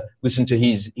 so you've got to listen to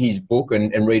his book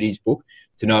and read his book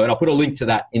to know, and I'll put a link to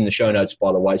that in the show notes,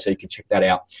 by the way, so you can check that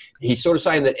out. He's sort of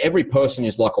saying that every person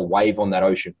is like a wave on that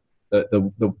ocean.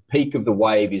 The peak of the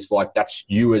wave is like that's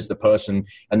you as the person,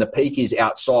 and the peak is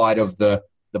outside of the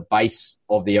base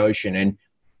of the ocean, and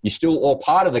you're still all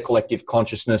part of the collective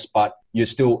consciousness, but you're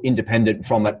still independent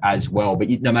from it as well. But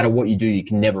no matter what you do, you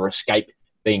can never escape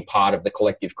being part of the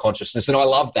collective consciousness. And I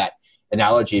love that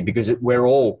analogy because we're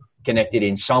all connected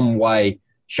in some way,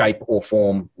 shape or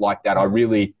form like that. I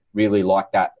really, really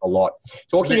like that a lot.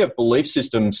 Talking of belief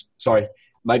systems, sorry,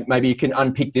 maybe you can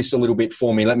unpick this a little bit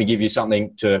for me. Let me give you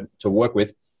something to work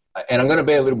with. And I'm going to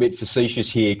be a little bit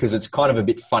facetious here because it's kind of a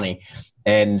bit funny.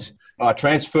 And I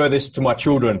transfer this to my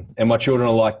children, and my children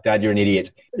are like, Dad, you're an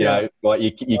idiot. You know, like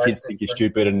your kids think you're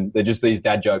stupid, and they're just these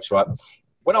dad jokes, right?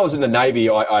 When I was in the Navy,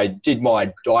 I did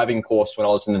my diving course when I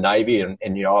was in the Navy,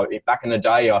 and you know, back in the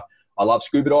day, I love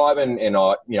scuba diving,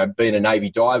 and being a Navy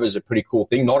diver is a pretty cool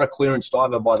thing. Not a clearance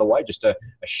diver, by the way, just a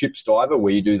ship's diver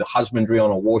where you do the husbandry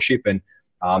on a warship, and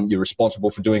you're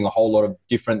responsible for doing a whole lot of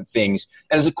different things.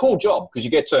 And it's a cool job because you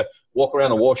get to walk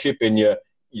around the warship and you're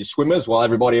swimmers while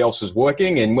everybody else is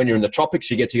working. And when you're in the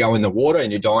tropics, you get to go in the water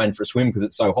and you're dying for a swim because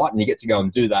it's so hot, and you get to go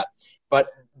and do that. But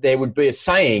there would be a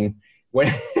saying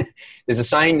when there's a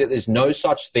saying that there's no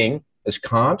such thing as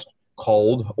can't,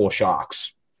 cold, or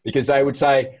sharks. Because they would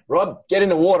say, Rob, get in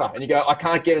the water. And you go, I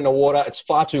can't get in the water. It's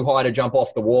far too high to jump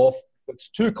off the wharf. It's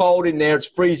too cold in there. It's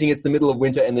freezing. It's the middle of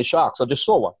winter, and there's sharks. I just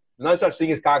saw one. No such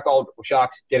thing as can't cold or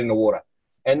sharks. Get in the water.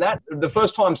 And that the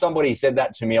first time somebody said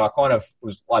that to me, I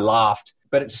laughed.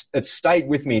 But it's stayed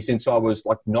with me since I was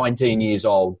like 19 years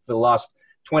old. For the last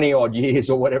 20 odd years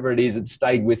or whatever it is, it's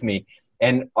stayed with me.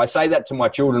 And I say that to my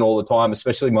children all the time,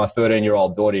 especially my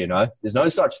 13-year-old daughter, you know. There's no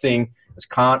such thing as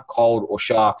can't, cold, or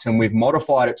sharks. And we've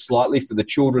modified it slightly for the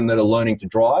children that are learning to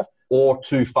drive, or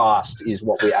too fast is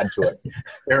what we add to it.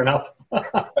 Fair enough.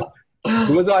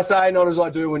 Do as I say, not as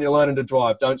I do when you're learning to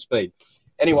drive. Don't speed.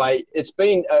 Anyway, it's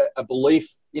been a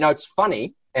belief. You know, it's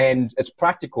funny and it's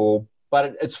practical,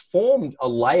 but it's formed a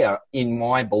layer in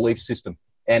my belief system.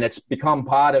 And it's become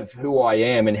part of who I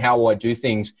am and how I do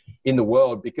things in the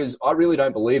world, because I really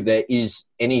don't believe there is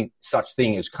any such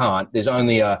thing as can't. There's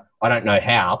only I don't know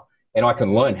how, and I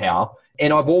can learn how.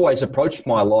 And I've always approached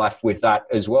my life with that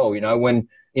as well. You know, when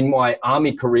in my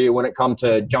army career, when it come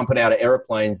to jumping out of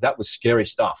airplanes, that was scary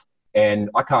stuff. And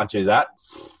I can't do that.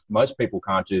 Most people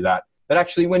can't do that. But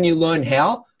actually, when you learn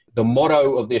how, the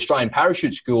motto of the Australian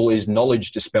Parachute School is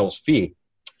knowledge dispels fear.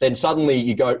 Then suddenly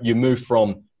you move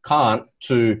from can't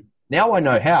to now I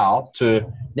know how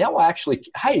to now I actually,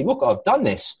 hey, look, I've done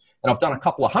this and I've done a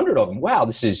couple of hundred of them. Wow,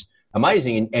 this is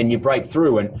amazing. And you break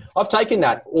through. And I've taken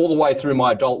that all the way through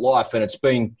my adult life, and it's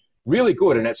been really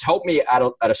good. And it's helped me at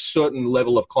a certain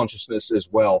level of consciousness as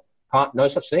well. No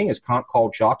such thing as can't,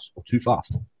 cold, sharks, or too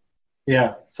fast.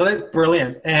 Yeah, so that's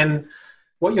brilliant. And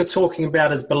what you're talking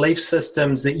about is belief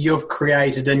systems that you've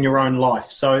created in your own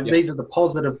life. So These are the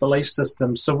positive belief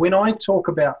systems. So when I talk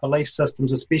about belief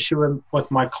systems, especially with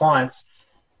my clients,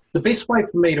 the best way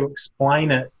for me to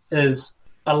explain it is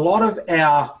a lot of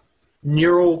our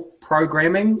neural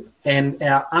programming and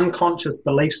our unconscious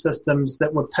belief systems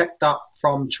that were picked up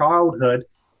from childhood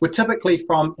were typically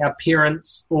from our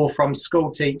parents or from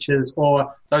school teachers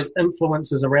or those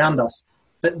influences around us.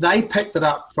 But they picked it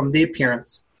up from their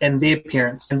parents and their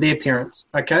parents and their parents,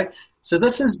 okay? So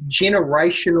this is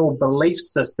generational belief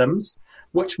systems,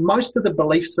 which most of the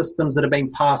belief systems that have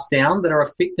been passed down that are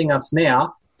affecting us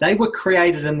now, they were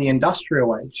created in the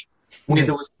industrial age, where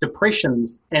there was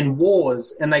depressions and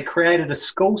wars, and they created a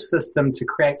school system to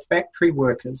create factory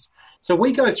workers. So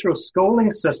we go through a schooling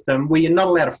system where you're not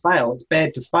allowed to fail. It's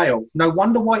bad to fail. No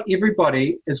wonder why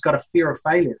everybody has got a fear of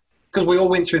failure, because we all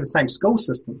went through the same school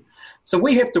system. So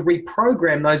we have to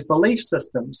reprogram those belief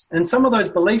systems. And some of those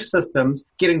belief systems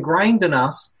get ingrained in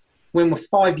us when we're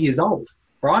 5 years old,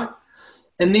 right?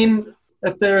 And then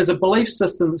if there is a belief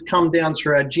system that's come down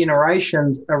through our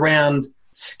generations around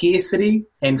scarcity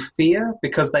and fear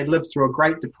because they lived through a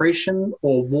Great Depression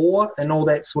or war and all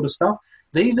that sort of stuff,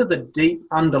 these are the deep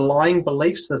underlying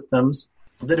belief systems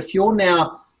that if you're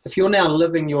now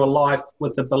living your life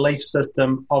with the belief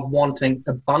system of wanting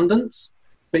abundance,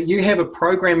 but you have a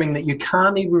programming that you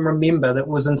can't even remember that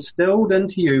was instilled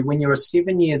into you when you were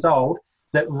 7 years old,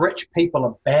 that rich people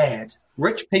are bad.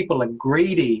 Rich people are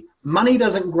greedy. Money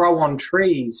doesn't grow on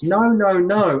trees.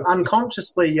 No.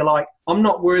 Unconsciously, you're like, I'm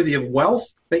not worthy of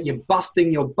wealth, but you're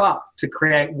busting your butt to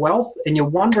create wealth and you're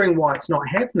wondering why it's not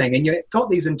happening. And you've got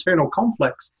these internal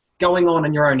conflicts going on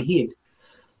in your own head.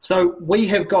 So we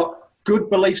have got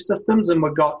good belief systems and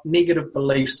we've got negative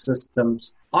belief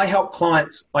systems. I help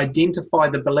clients identify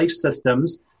the belief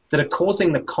systems that are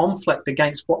causing the conflict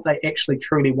against what they actually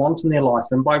truly want in their life.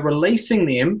 And by releasing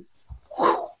them,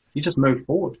 you just move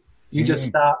forward. You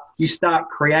just start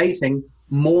creating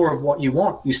more of what you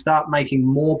want. You start making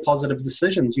more positive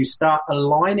decisions. You start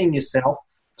aligning yourself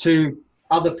to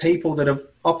other people that are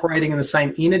operating in the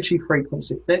same energy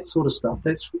frequency, that sort of stuff.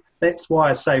 That's why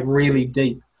I say really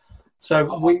deep.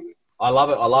 So I love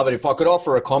it. I love it. If I could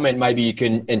offer a comment, maybe you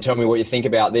can and tell me what you think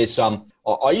about this.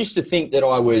 I used to think that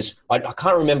I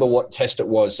can't remember what test it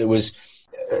was.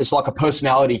 It's like a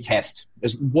personality test.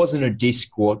 It wasn't a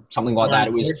disc or something like that.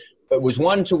 It was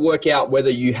one to work out whether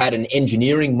you had an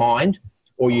engineering mind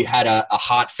or you had a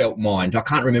heartfelt mind. I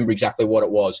can't remember exactly what it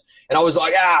was. And I was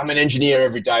like, I'm an engineer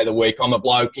every day of the week. I'm a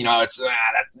bloke,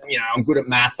 I'm good at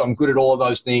math. I'm good at all of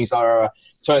those things.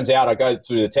 Turns out I go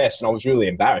through the test and I was really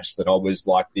embarrassed that I was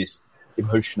like this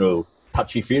emotional,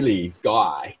 touchy-feely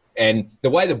guy. And the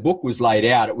way the book was laid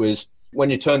out, it was when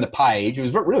you turn the page, it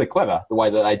was really clever the way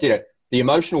that they did it. The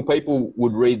emotional people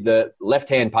would read the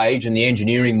left-hand page and the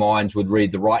engineering minds would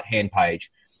read the right-hand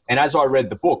page. And as I read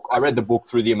the book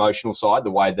through the emotional side,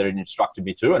 the way that it instructed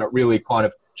me to, and it really kind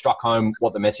of struck home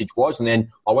what the message was. And then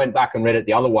I went back and read it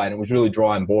the other way and it was really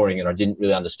dry and boring and I didn't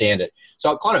really understand it. So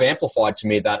it kind of amplified to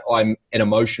me that I'm an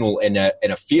emotional and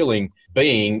a feeling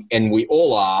being, and we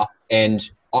all are. And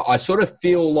I sort of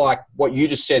feel like what you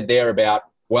just said there about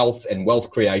wealth and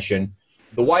wealth creation,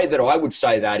 the way that I would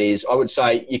say that is, I would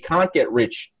say you can't get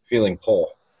rich feeling poor.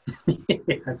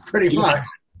 Yeah, pretty much.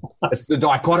 It's the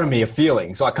dichotomy of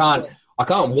feelings. I can't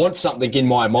want something in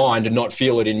my mind and not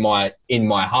feel it in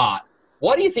my heart.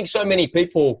 Why do you think so many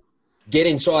people get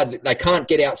inside? They can't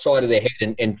get outside of their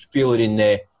head and feel it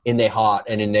in their heart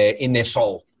and in their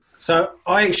soul. So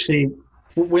I actually,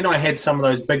 when I had some of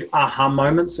those big aha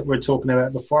moments that we were talking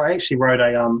about before, I actually wrote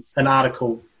an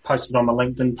article posted on my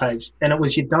LinkedIn page, and it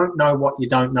was, you don't know what you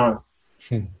don't know.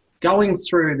 Going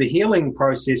through the healing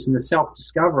process and the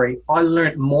self-discovery, I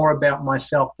learned more about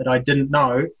myself that I didn't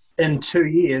know in 2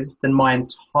 years than my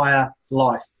entire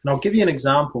life. And I'll give you an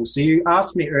example. So you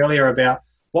asked me earlier about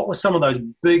what were some of those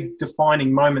big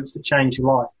defining moments that changed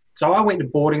your life. So I went to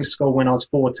boarding school when I was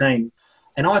 14,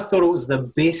 and I thought it was the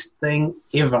best thing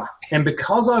ever. And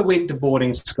because I went to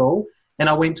boarding school and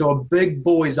I went to a big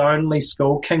boys-only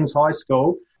school, King's High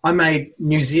School, I made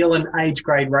New Zealand age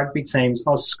grade rugby teams.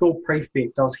 I was school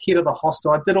prefect. I was head of the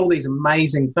hostel. I did all these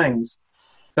amazing things.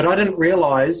 But I didn't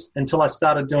realise until I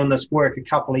started doing this work a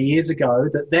couple of years ago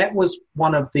that was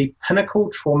one of the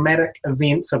pinnacle traumatic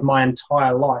events of my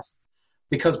entire life.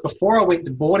 Because before I went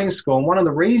to boarding school, and one of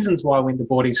the reasons why I went to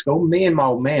boarding school, me and my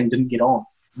old man didn't get on.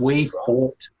 We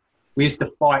fought. We used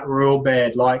to fight real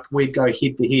bad. Like, we'd go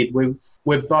head to head.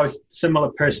 We're both similar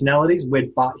personalities.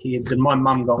 We'd butt heads. And my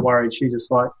mum got worried. She just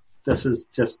like, this is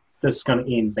going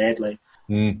to end badly.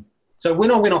 So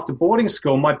when I went off to boarding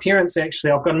school, my parents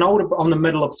actually, I'm the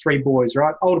middle of three boys,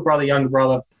 right? Older brother, younger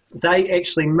brother. They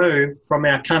actually moved from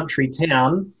our country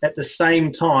town at the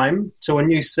same time to a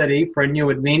new city for a new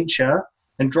adventure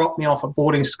and dropped me off at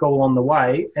boarding school on the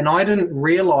way. And I didn't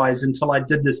realize until I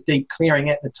did this deep clearing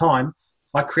at the time,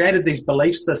 I created these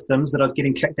belief systems that I was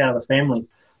getting kicked out of the family,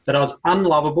 that I was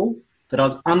unlovable, that I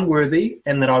was unworthy,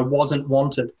 and that I wasn't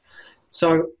wanted.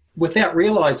 So without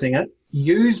realizing it,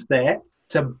 use that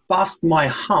to bust my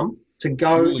hump, to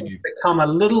go become a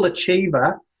little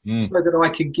achiever so that I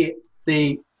could get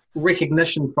the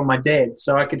recognition from my dad.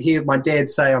 So I could hear my dad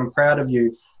say, I'm proud of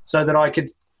you, so that I could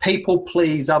people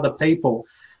please other people.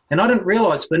 And I didn't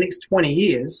realize for the next 20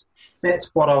 years,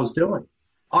 that's what I was doing.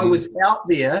 I was out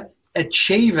there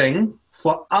achieving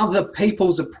for other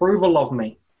people's approval of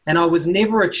me. And I was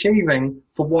never achieving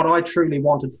for what I truly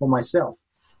wanted for myself.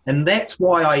 And that's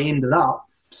why I ended up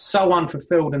so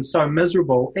unfulfilled and so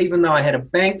miserable, even though I had a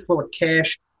bank full of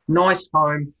cash, nice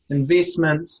home,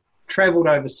 investments, traveled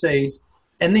overseas.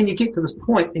 And then you get to this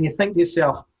point and you think to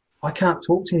yourself, I can't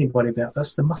talk to anybody about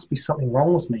this. There must be something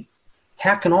wrong with me.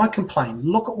 How can I complain?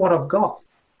 Look at what I've got.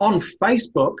 On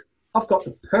Facebook, I've got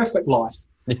the perfect life.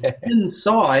 Yeah.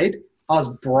 Inside, I was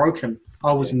broken.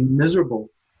 I was miserable.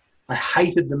 I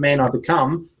hated the man I'd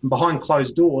become. And behind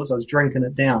closed doors, I was drinking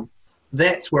it down.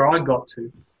 That's where I got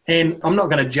to. And I'm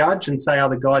not going to judge and say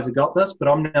other guys have got this, but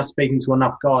I'm now speaking to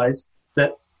enough guys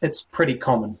that it's pretty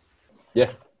common.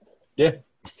 Yeah. Yeah.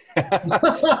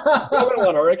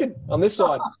 I reckon, on this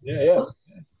side. Yeah.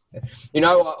 You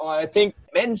know, I think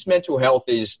men's mental health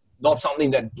is not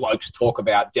something that blokes talk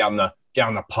about down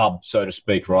the pub, so to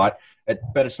speak, right?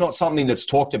 But it's not something that's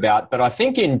talked about. But I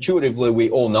think intuitively we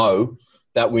all know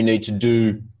that we need to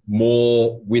do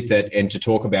more with it and to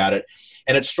talk about it.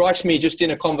 And it strikes me just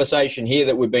in a conversation here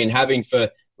that we've been having for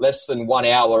less than 1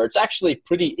 hour, it's actually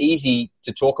pretty easy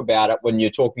to talk about it when you're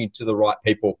talking to the right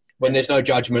people, when there's no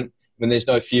judgment, when there's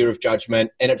no fear of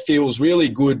judgment. And it feels really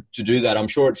good to do that. I'm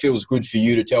sure it feels good for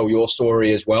you to tell your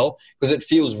story as well, because it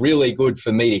feels really good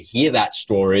for me to hear that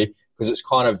story, because it's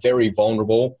kind of very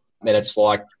vulnerable. And it's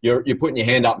like you're putting your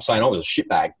hand up and saying, I was a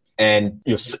shitbag. And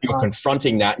you're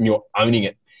confronting that and you're owning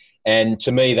it. And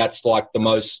to me, that's like the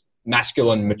most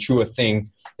masculine, mature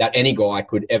thing that any guy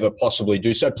could ever possibly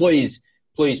do. So please,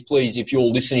 if you're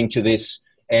listening to this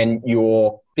and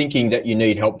you're thinking that you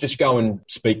need help, just go and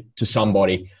speak to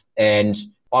somebody. And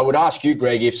I would ask you,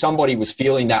 Greg, if somebody was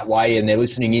feeling that way and they're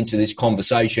listening into this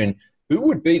conversation, who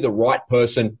would be the right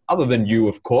person, other than you,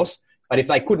 of course, but if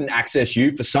they couldn't access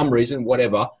you for some reason,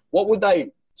 whatever, what would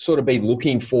they sort of be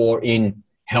looking for in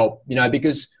help? You know,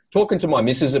 because talking to my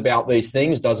missus about these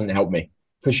things doesn't help me,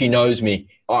 because she knows me.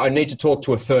 I need to talk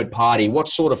to a third party. What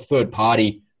sort of third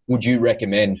party would you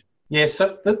recommend? Yeah,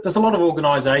 so there's a lot of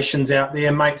organisations out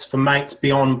there, Mates for Mates,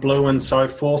 Beyond Blue and so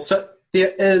forth. So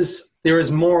there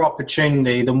is more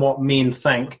opportunity than what men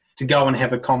think to go and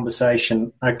have a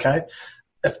conversation, okay?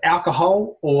 If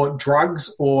alcohol or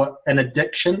drugs or an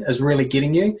addiction is really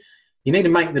getting you, you need to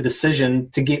make the decision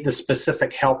to get the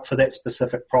specific help for that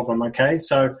specific problem, okay?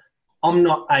 So I'm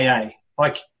not AA.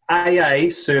 Like, AA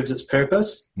serves its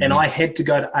purpose, and I had to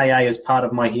go to AA as part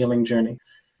of my healing journey.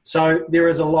 So there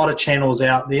is a lot of channels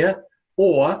out there,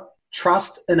 or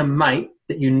trust in a mate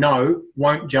that you know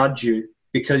won't judge you,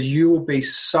 because you will be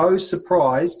so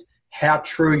surprised how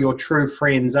true your true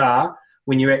friends are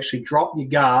when you actually drop your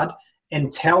guard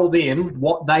and tell them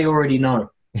what they already know.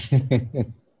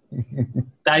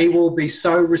 They will be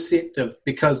so receptive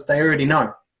because they already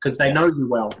know, because they know you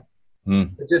well.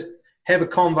 Just have a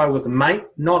convo with a mate,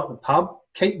 not at the pub,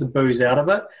 keep the booze out of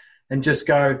it, and just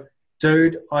go,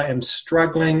 dude, I am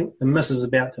struggling. The missus is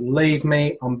about to leave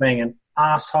me. I'm being an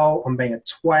asshole. I'm being a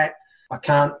twat.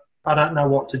 I don't know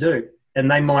what to do. And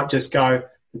they might just go,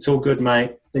 it's all good,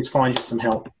 mate. Let's find you some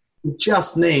help. You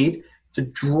just need to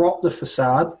drop the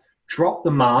facade, drop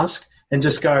the mask, and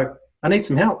just go, I need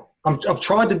some help. I've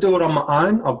tried to do it on my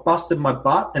own. I've busted my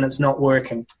butt and it's not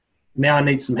working. Now I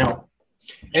need some help.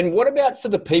 And what about for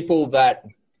the people that,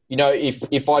 you know,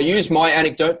 if I use my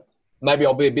anecdote, maybe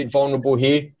I'll be a bit vulnerable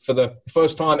here for the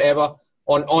first time ever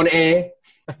on air.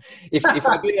 If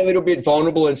I be a little bit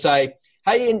vulnerable and say,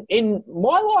 hey, in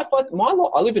my life,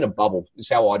 I live in a bubble is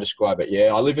how I describe it.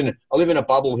 Yeah, I live in a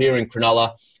bubble here in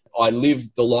Cronulla. I live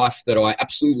the life that I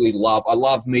absolutely love. I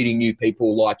love meeting new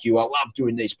people like you. I love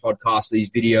doing these podcasts,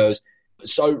 these videos.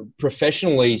 So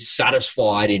professionally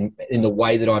satisfied in the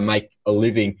way that I make a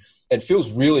living. It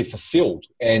feels really fulfilled.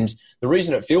 And the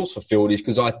reason it feels fulfilled is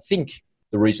because I think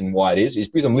the reason why it is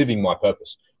because I'm living my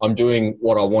purpose. I'm doing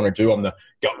what I want to do. I'm the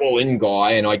go all in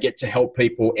guy, and I get to help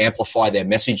people amplify their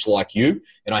message like you,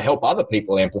 and I help other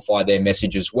people amplify their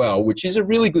message as well, which is a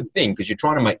really good thing because you're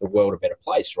trying to make the world a better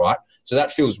place, right? So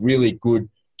that feels really good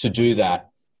to do that.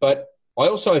 But I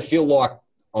also feel like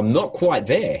I'm not quite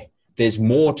there. There's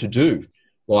more to do.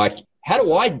 Like, how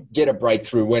do I get a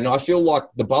breakthrough when I feel like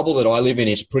the bubble that I live in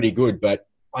is pretty good, but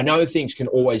I know things can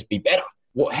always be better?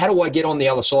 Well, how do I get on the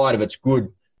other side of it's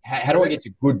good? How do I get to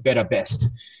good, better, best?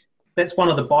 That's one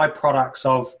of the byproducts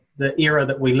of the era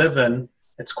that we live in.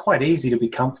 It's quite easy to be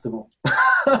comfortable.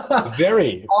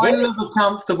 Very. I live a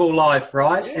comfortable life,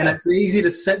 right? Yeah. And it's easy to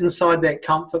sit inside that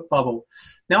comfort bubble.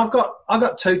 Now, I've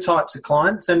got two types of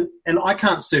clients, and I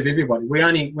can't serve everybody. We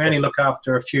only look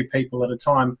after a few people at a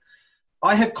time.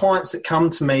 I have clients that come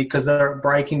to me because they're at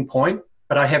breaking point,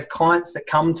 but I have clients that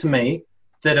come to me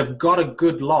that have got a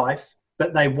good life,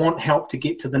 but they want help to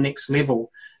get to the next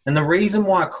level. And the reason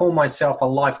why I call myself a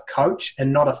life coach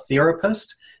and not a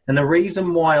therapist, and the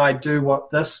reason why I do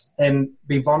this and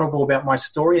be vulnerable about my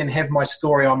story and have my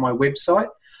story on my website,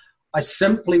 I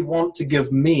simply want to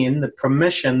give men the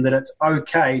permission that it's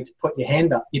okay to put your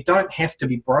hand up. You don't have to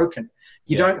be broken.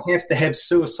 You don't have to have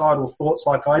suicidal thoughts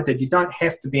like I did. You don't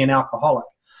have to be an alcoholic.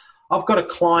 I've got a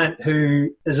client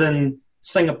who is in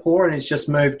Singapore and has just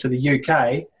moved to the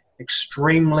UK,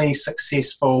 extremely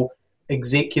successful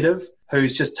executive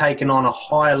who's just taken on a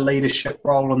higher leadership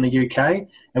role in the UK,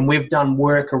 and we've done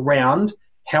work around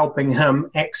helping him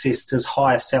access his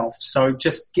higher self. So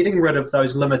just getting rid of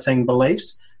those limiting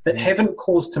beliefs that haven't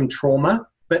caused him trauma,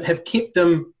 but have kept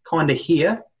him kind of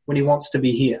here when he wants to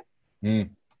be here.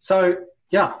 So,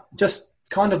 yeah, just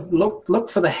kind of look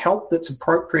for the help that's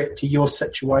appropriate to your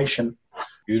situation.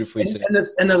 Beautifully said. And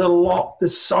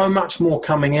there's so much more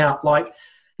coming out. Like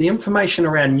the information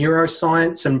around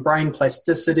neuroscience and brain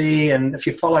plasticity, and if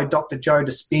you follow Dr. Joe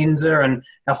Dispenza and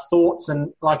our thoughts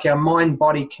and like our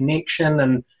mind-body connection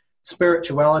and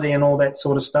spirituality and all that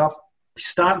sort of stuff, if you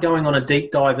start going on a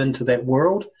deep dive into that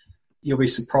world, you'll be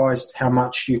surprised how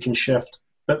much you can shift.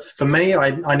 But for me,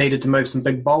 I needed to move some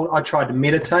big bold. I tried to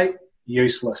meditate,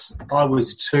 useless. I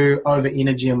was too over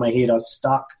energy in my head. I was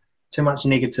stuck, too much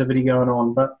negativity going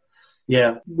on. But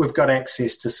yeah, we've got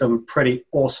access to some pretty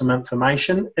awesome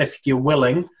information if you're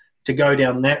willing to go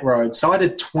down that road. So I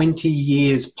did 20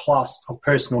 years plus of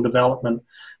personal development.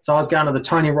 So I was going to the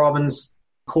Tony Robbins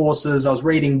courses. I was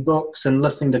reading books and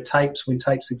listening to tapes when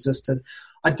tapes existed.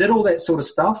 I did all that sort of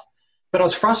stuff, but I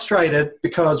was frustrated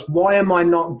because why am I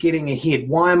not getting ahead?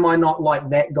 Why am I not like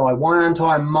that guy? Why aren't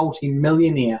I a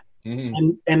multi-millionaire?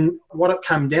 And what it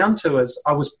came down to is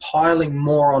I was piling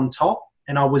more on top,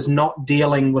 and I was not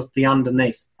dealing with the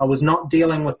underneath. I was not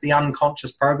dealing with the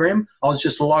unconscious program. I was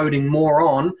just loading more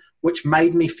on, which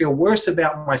made me feel worse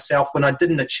about myself when I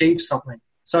didn't achieve something.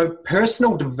 So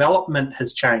personal development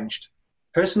has changed.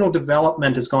 Personal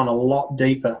development has gone a lot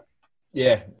deeper.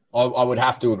 Yeah, I would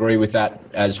have to agree with that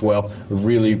as well.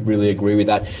 Really, really agree with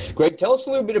that. Greg, tell us a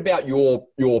little bit about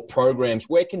your programs.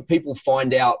 Where can people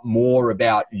find out more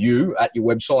about you at your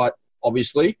website,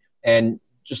 obviously, and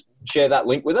just share that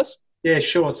link with us? Yeah,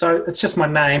 sure. So it's just my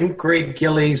name,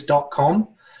 greggillies.com.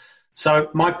 So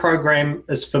my program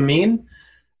is for men.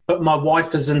 but my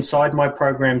wife is inside my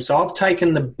program. So I've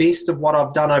taken the best of what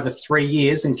I've done over 3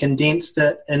 years and condensed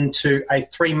it into a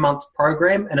 3-month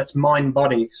program, and it's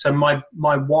mind-body. So my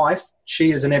wife,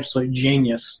 she is an absolute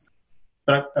genius.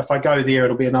 But if I go there,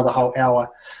 it'll be another whole hour.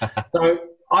 So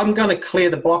I'm going to clear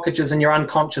the blockages in your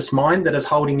unconscious mind that is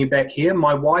holding you back here.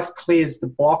 My wife clears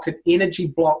the energy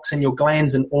blocks in your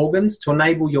glands and organs to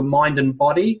enable your mind and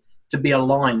body to be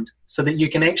aligned so that you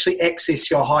can actually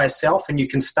access your higher self and you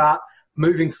can start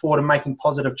moving forward and making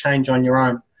positive change on your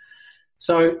own.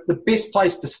 So the best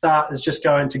place to start is just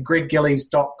going to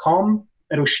greggillies.com.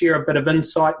 It'll share a bit of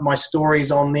insight, my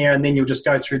stories on there, and then you'll just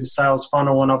go through the sales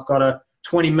funnel, and I've got a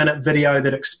 20-minute video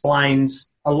that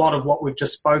explains a lot of what we've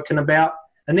just spoken about.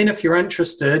 And then if you're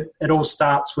interested, it all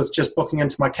starts with just booking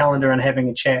into my calendar and having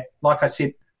a chat. Like I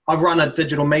said, I run a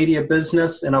digital media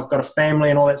business and I've got a family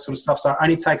and all that sort of stuff, so I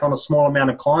only take on a small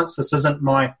amount of clients. This isn't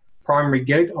my primary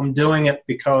gig. I'm doing it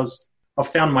because I've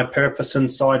found my purpose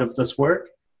inside of this work.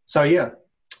 So yeah.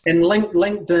 And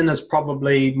LinkedIn is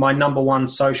probably my number one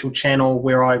social channel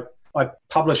where I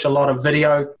publish a lot of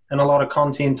video and a lot of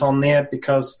content on there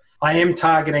because I am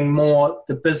targeting more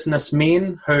the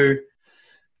businessmen who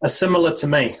are similar to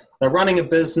me. They're running a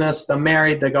business, they're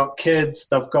married, they've got kids,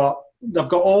 they've got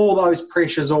all those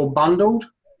pressures all bundled,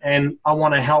 and I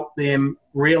want to help them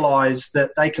realize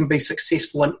that they can be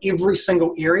successful in every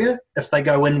single area if they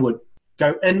go inward.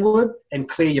 Go inward and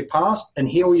clear your past and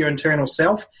heal your internal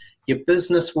self. Your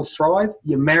business will thrive,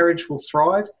 your marriage will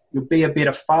thrive, you'll be a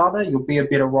better father, you'll be a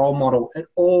better role model. It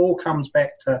all comes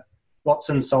back to what's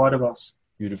inside of us.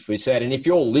 Beautifully said. And if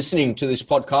you're listening to this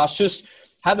podcast, just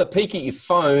have a peek at your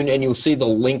phone and you'll see the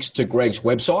links to Greg's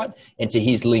website and to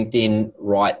his LinkedIn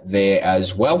right there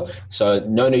as well. So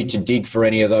no need to dig for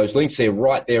any of those links. They're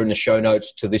right there in the show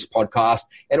notes to this podcast.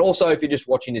 And also, if you're just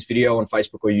watching this video on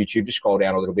Facebook or YouTube, just scroll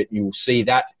down a little bit and you'll see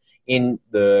that in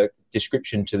the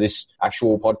description to this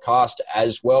actual podcast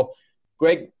as well.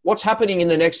 Greg, what's happening in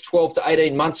the next 12 to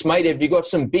 18 months, mate? Have you got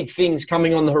some big things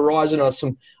coming on the horizon?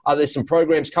 Are there some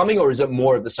programs coming, or is it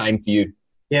more of the same for you?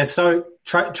 Yeah, so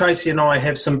Tracy and I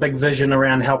have some big vision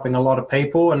around helping a lot of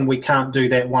people, and we can't do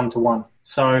that one-to-one.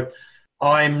 So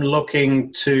I'm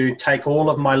looking to take all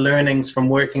of my learnings from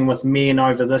working with men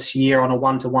over this year on a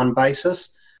one-to-one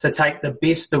basis to take the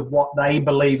best of what they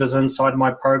believe is inside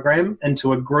my program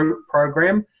into a group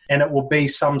program, and it will be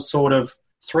some sort of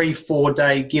 3-4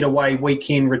 day getaway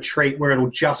weekend retreat where it'll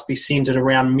just be centered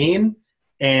around men,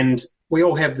 and we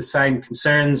all have the same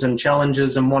concerns and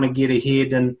challenges and want to get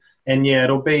ahead, and yeah,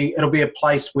 it'll be a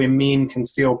place where men can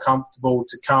feel comfortable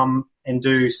to come and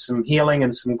do some healing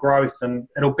and some growth, and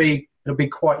it'll be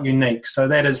quite unique. So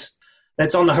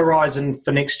that's on the horizon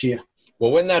for next year. Well,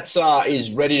 when that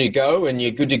is ready to go and you're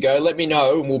good to go, let me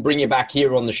know and we'll bring you back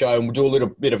here on the show and we'll do a little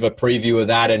bit of a preview of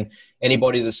that. And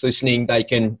anybody that's listening, they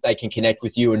can connect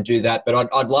with you and do that. But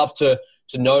I'd love to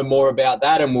know more about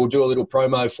that, and we'll do a little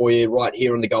promo for you right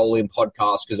here on the Goal In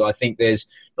podcast, because I think there's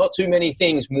not too many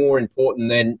things more important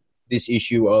than this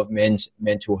issue of men's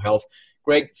mental health.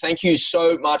 Greg, thank you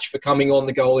so much for coming on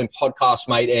the Goal In podcast,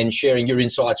 mate, and sharing your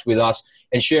insights with us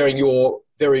and sharing your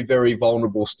very, very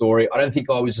vulnerable story. I don't think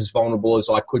I was as vulnerable as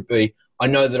I could be. I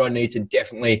know that I need to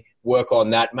definitely work on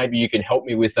that. Maybe you can help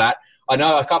me with that. I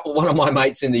know one of my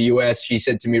mates in the US, she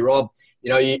said to me, Rob,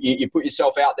 you put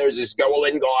yourself out there as this Goal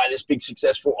In guy, this big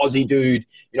successful Aussie dude,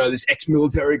 this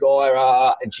ex-military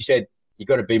guy, and she said, you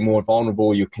got to be more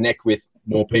vulnerable. You connect with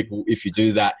more people if you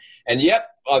do that. And yep,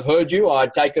 I've heard you. I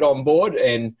take it on board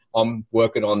and I'm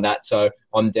working on that. So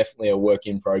I'm definitely a work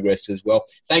in progress as well.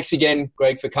 Thanks again,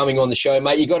 Greg, for coming on the show,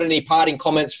 mate. You got any parting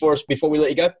comments for us before we let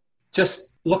you go?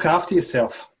 Just look after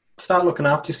yourself. Start looking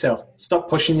after yourself. Stop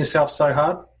pushing yourself so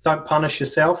hard. Don't punish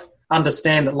yourself.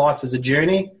 Understand that life is a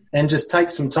journey, and just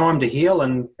take some time to heal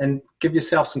and give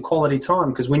yourself some quality time,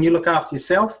 because when you look after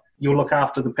yourself, you'll look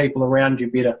after the people around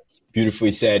you better.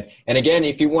 Beautifully said. And again,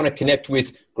 if you want to connect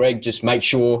with Greg, just make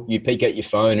sure you peek at your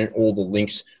phone and all the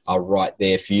links are right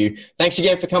there for you. Thanks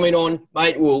again for coming on,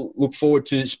 mate. We'll look forward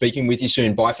to speaking with you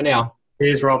soon. Bye for now.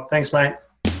 Cheers, Rob. Thanks, mate.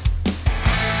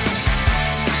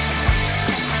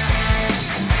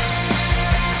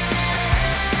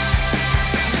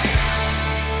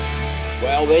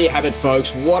 Well, there you have it,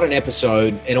 folks. What an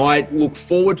episode. And I look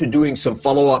forward to doing some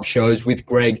follow-up shows with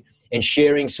Greg and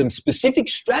sharing some specific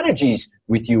strategies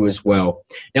with you as well.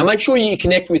 Now, make sure you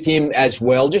connect with him as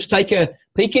well. Just take a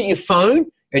peek at your phone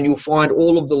and you'll find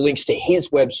all of the links to his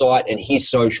website and his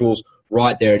socials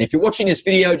right there. And if you're watching this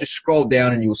video, just scroll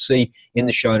down and you'll see in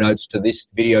the show notes to this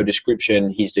video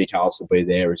description, his details will be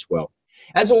there as well.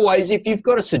 As always, if you've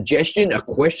got a suggestion, a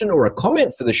question, or a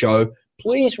comment for the show,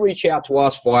 please reach out to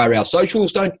us via our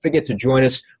socials. Don't forget to join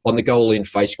us on the Go All In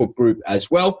Facebook group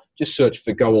as well. Just search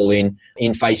for Go All In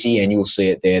Facey and you'll see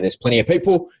it there. There's plenty of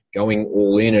people going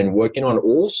all in and working on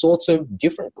all sorts of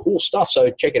different cool stuff. So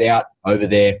check it out over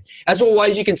there. As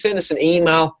always, you can send us an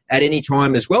email at any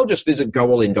time as well. Just visit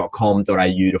goallin.com.au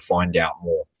to find out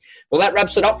more. Well, that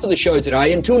wraps it up for the show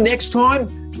today. Until next time,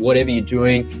 whatever you're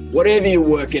doing, whatever you're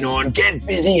working on, get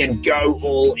busy and go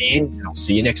all in. And I'll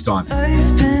see you next time.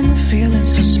 I've been feeling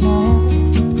so small.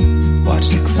 Watch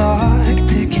the clock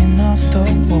ticking off the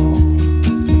wall.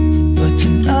 But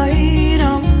tonight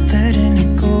I'm letting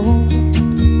it go.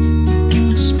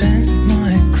 Spend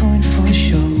my coin for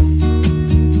sure.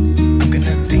 I'm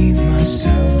gonna be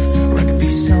myself, or I could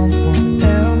be someone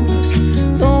else.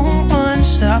 No one's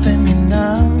stopping me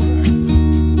now.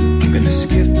 I'm gonna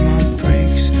skip my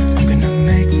breaks, I'm gonna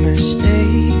make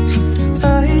mistakes.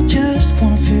 I just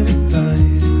wanna feel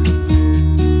alive.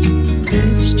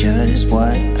 It's just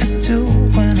what I do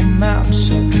when I'm out,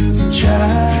 so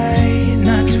try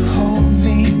not to hold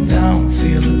me down.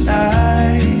 Feel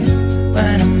alive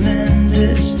when I'm in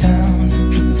this town.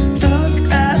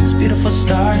 Look at these beautiful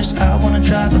stars, I wanna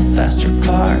drive a faster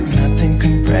car. Nothing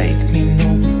can break me,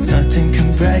 no, nothing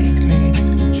can break me.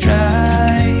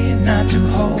 Try not to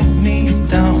hold me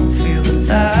down. Feel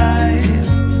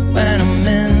alive when I'm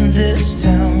in this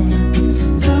town.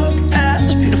 Look at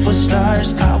these beautiful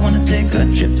stars, I wanna take a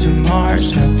trip to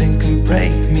Mars. Nothing can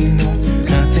break me, no,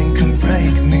 nothing can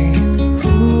break me.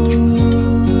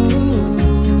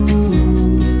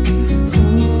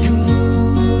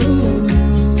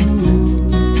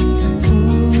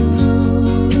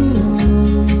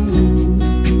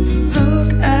 Look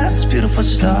at these beautiful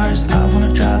stars, I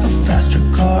wanna drive a faster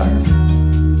car.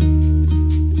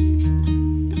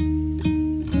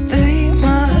 Lay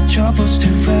my troubles to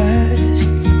rest,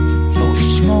 blow the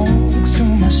smoke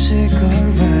through my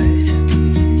cigarette.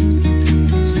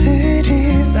 City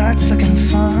lights looking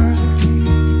fine,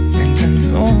 and I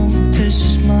know this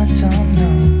is my time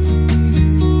now.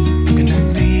 I'm gonna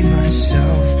be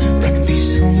myself, or I could be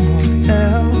someone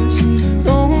else.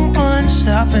 No one's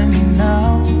stopping me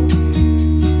now.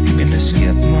 I'm gonna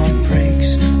skip my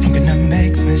breaks, I'm gonna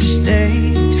make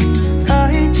mistakes.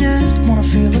 I just wanna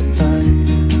feel alive.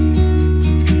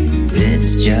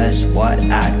 It's just what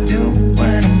I do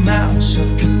when I'm out, so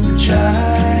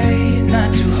try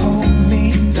not to hold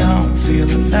me down. Feel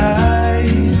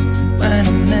alive when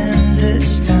I'm in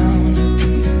this town.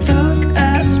 Look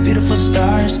at these beautiful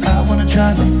stars, I wanna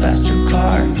drive a faster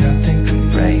car. Nothing can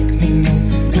break me, no,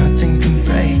 nothing can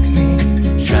break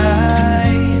me. Try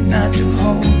not to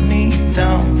hold me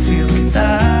down. Feel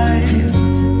alive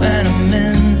when I'm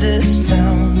in this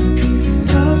town.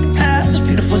 Look at these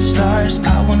beautiful stars,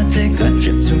 I wanna take a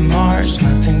trip to Mars.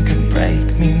 Nothing can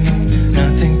break me, no,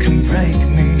 nothing can break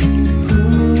me.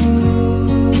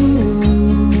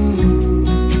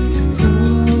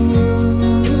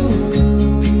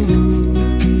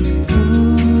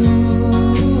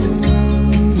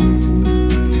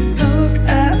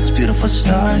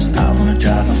 Stars, I wanna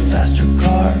drive a faster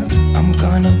car. I'm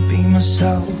gonna be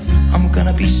myself, I'm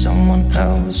gonna be someone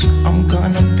else. I'm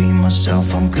gonna be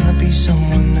myself, I'm gonna be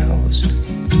someone else.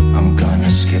 I'm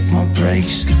gonna skip my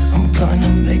breaks, I'm gonna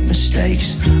make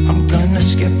mistakes. I'm gonna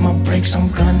skip my breaks, I'm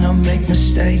gonna make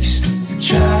mistakes.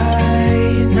 Try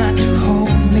not to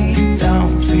hold me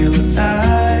down. Feel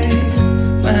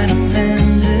alive when I'm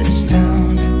in this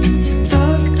town.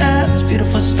 Look at these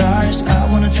beautiful stars, I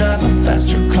wanna drive a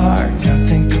faster car.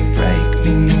 Nothing can break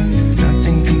me, no,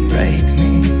 nothing can break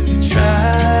me.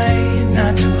 Try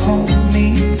not to hold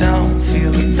me down.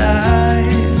 Feel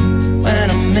alive when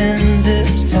I'm in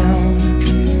this town.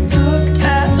 Look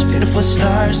at these beautiful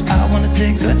stars, I wanna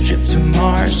take a trip to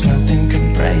Mars. Nothing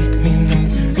can break me, no,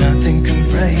 nothing can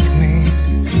break me.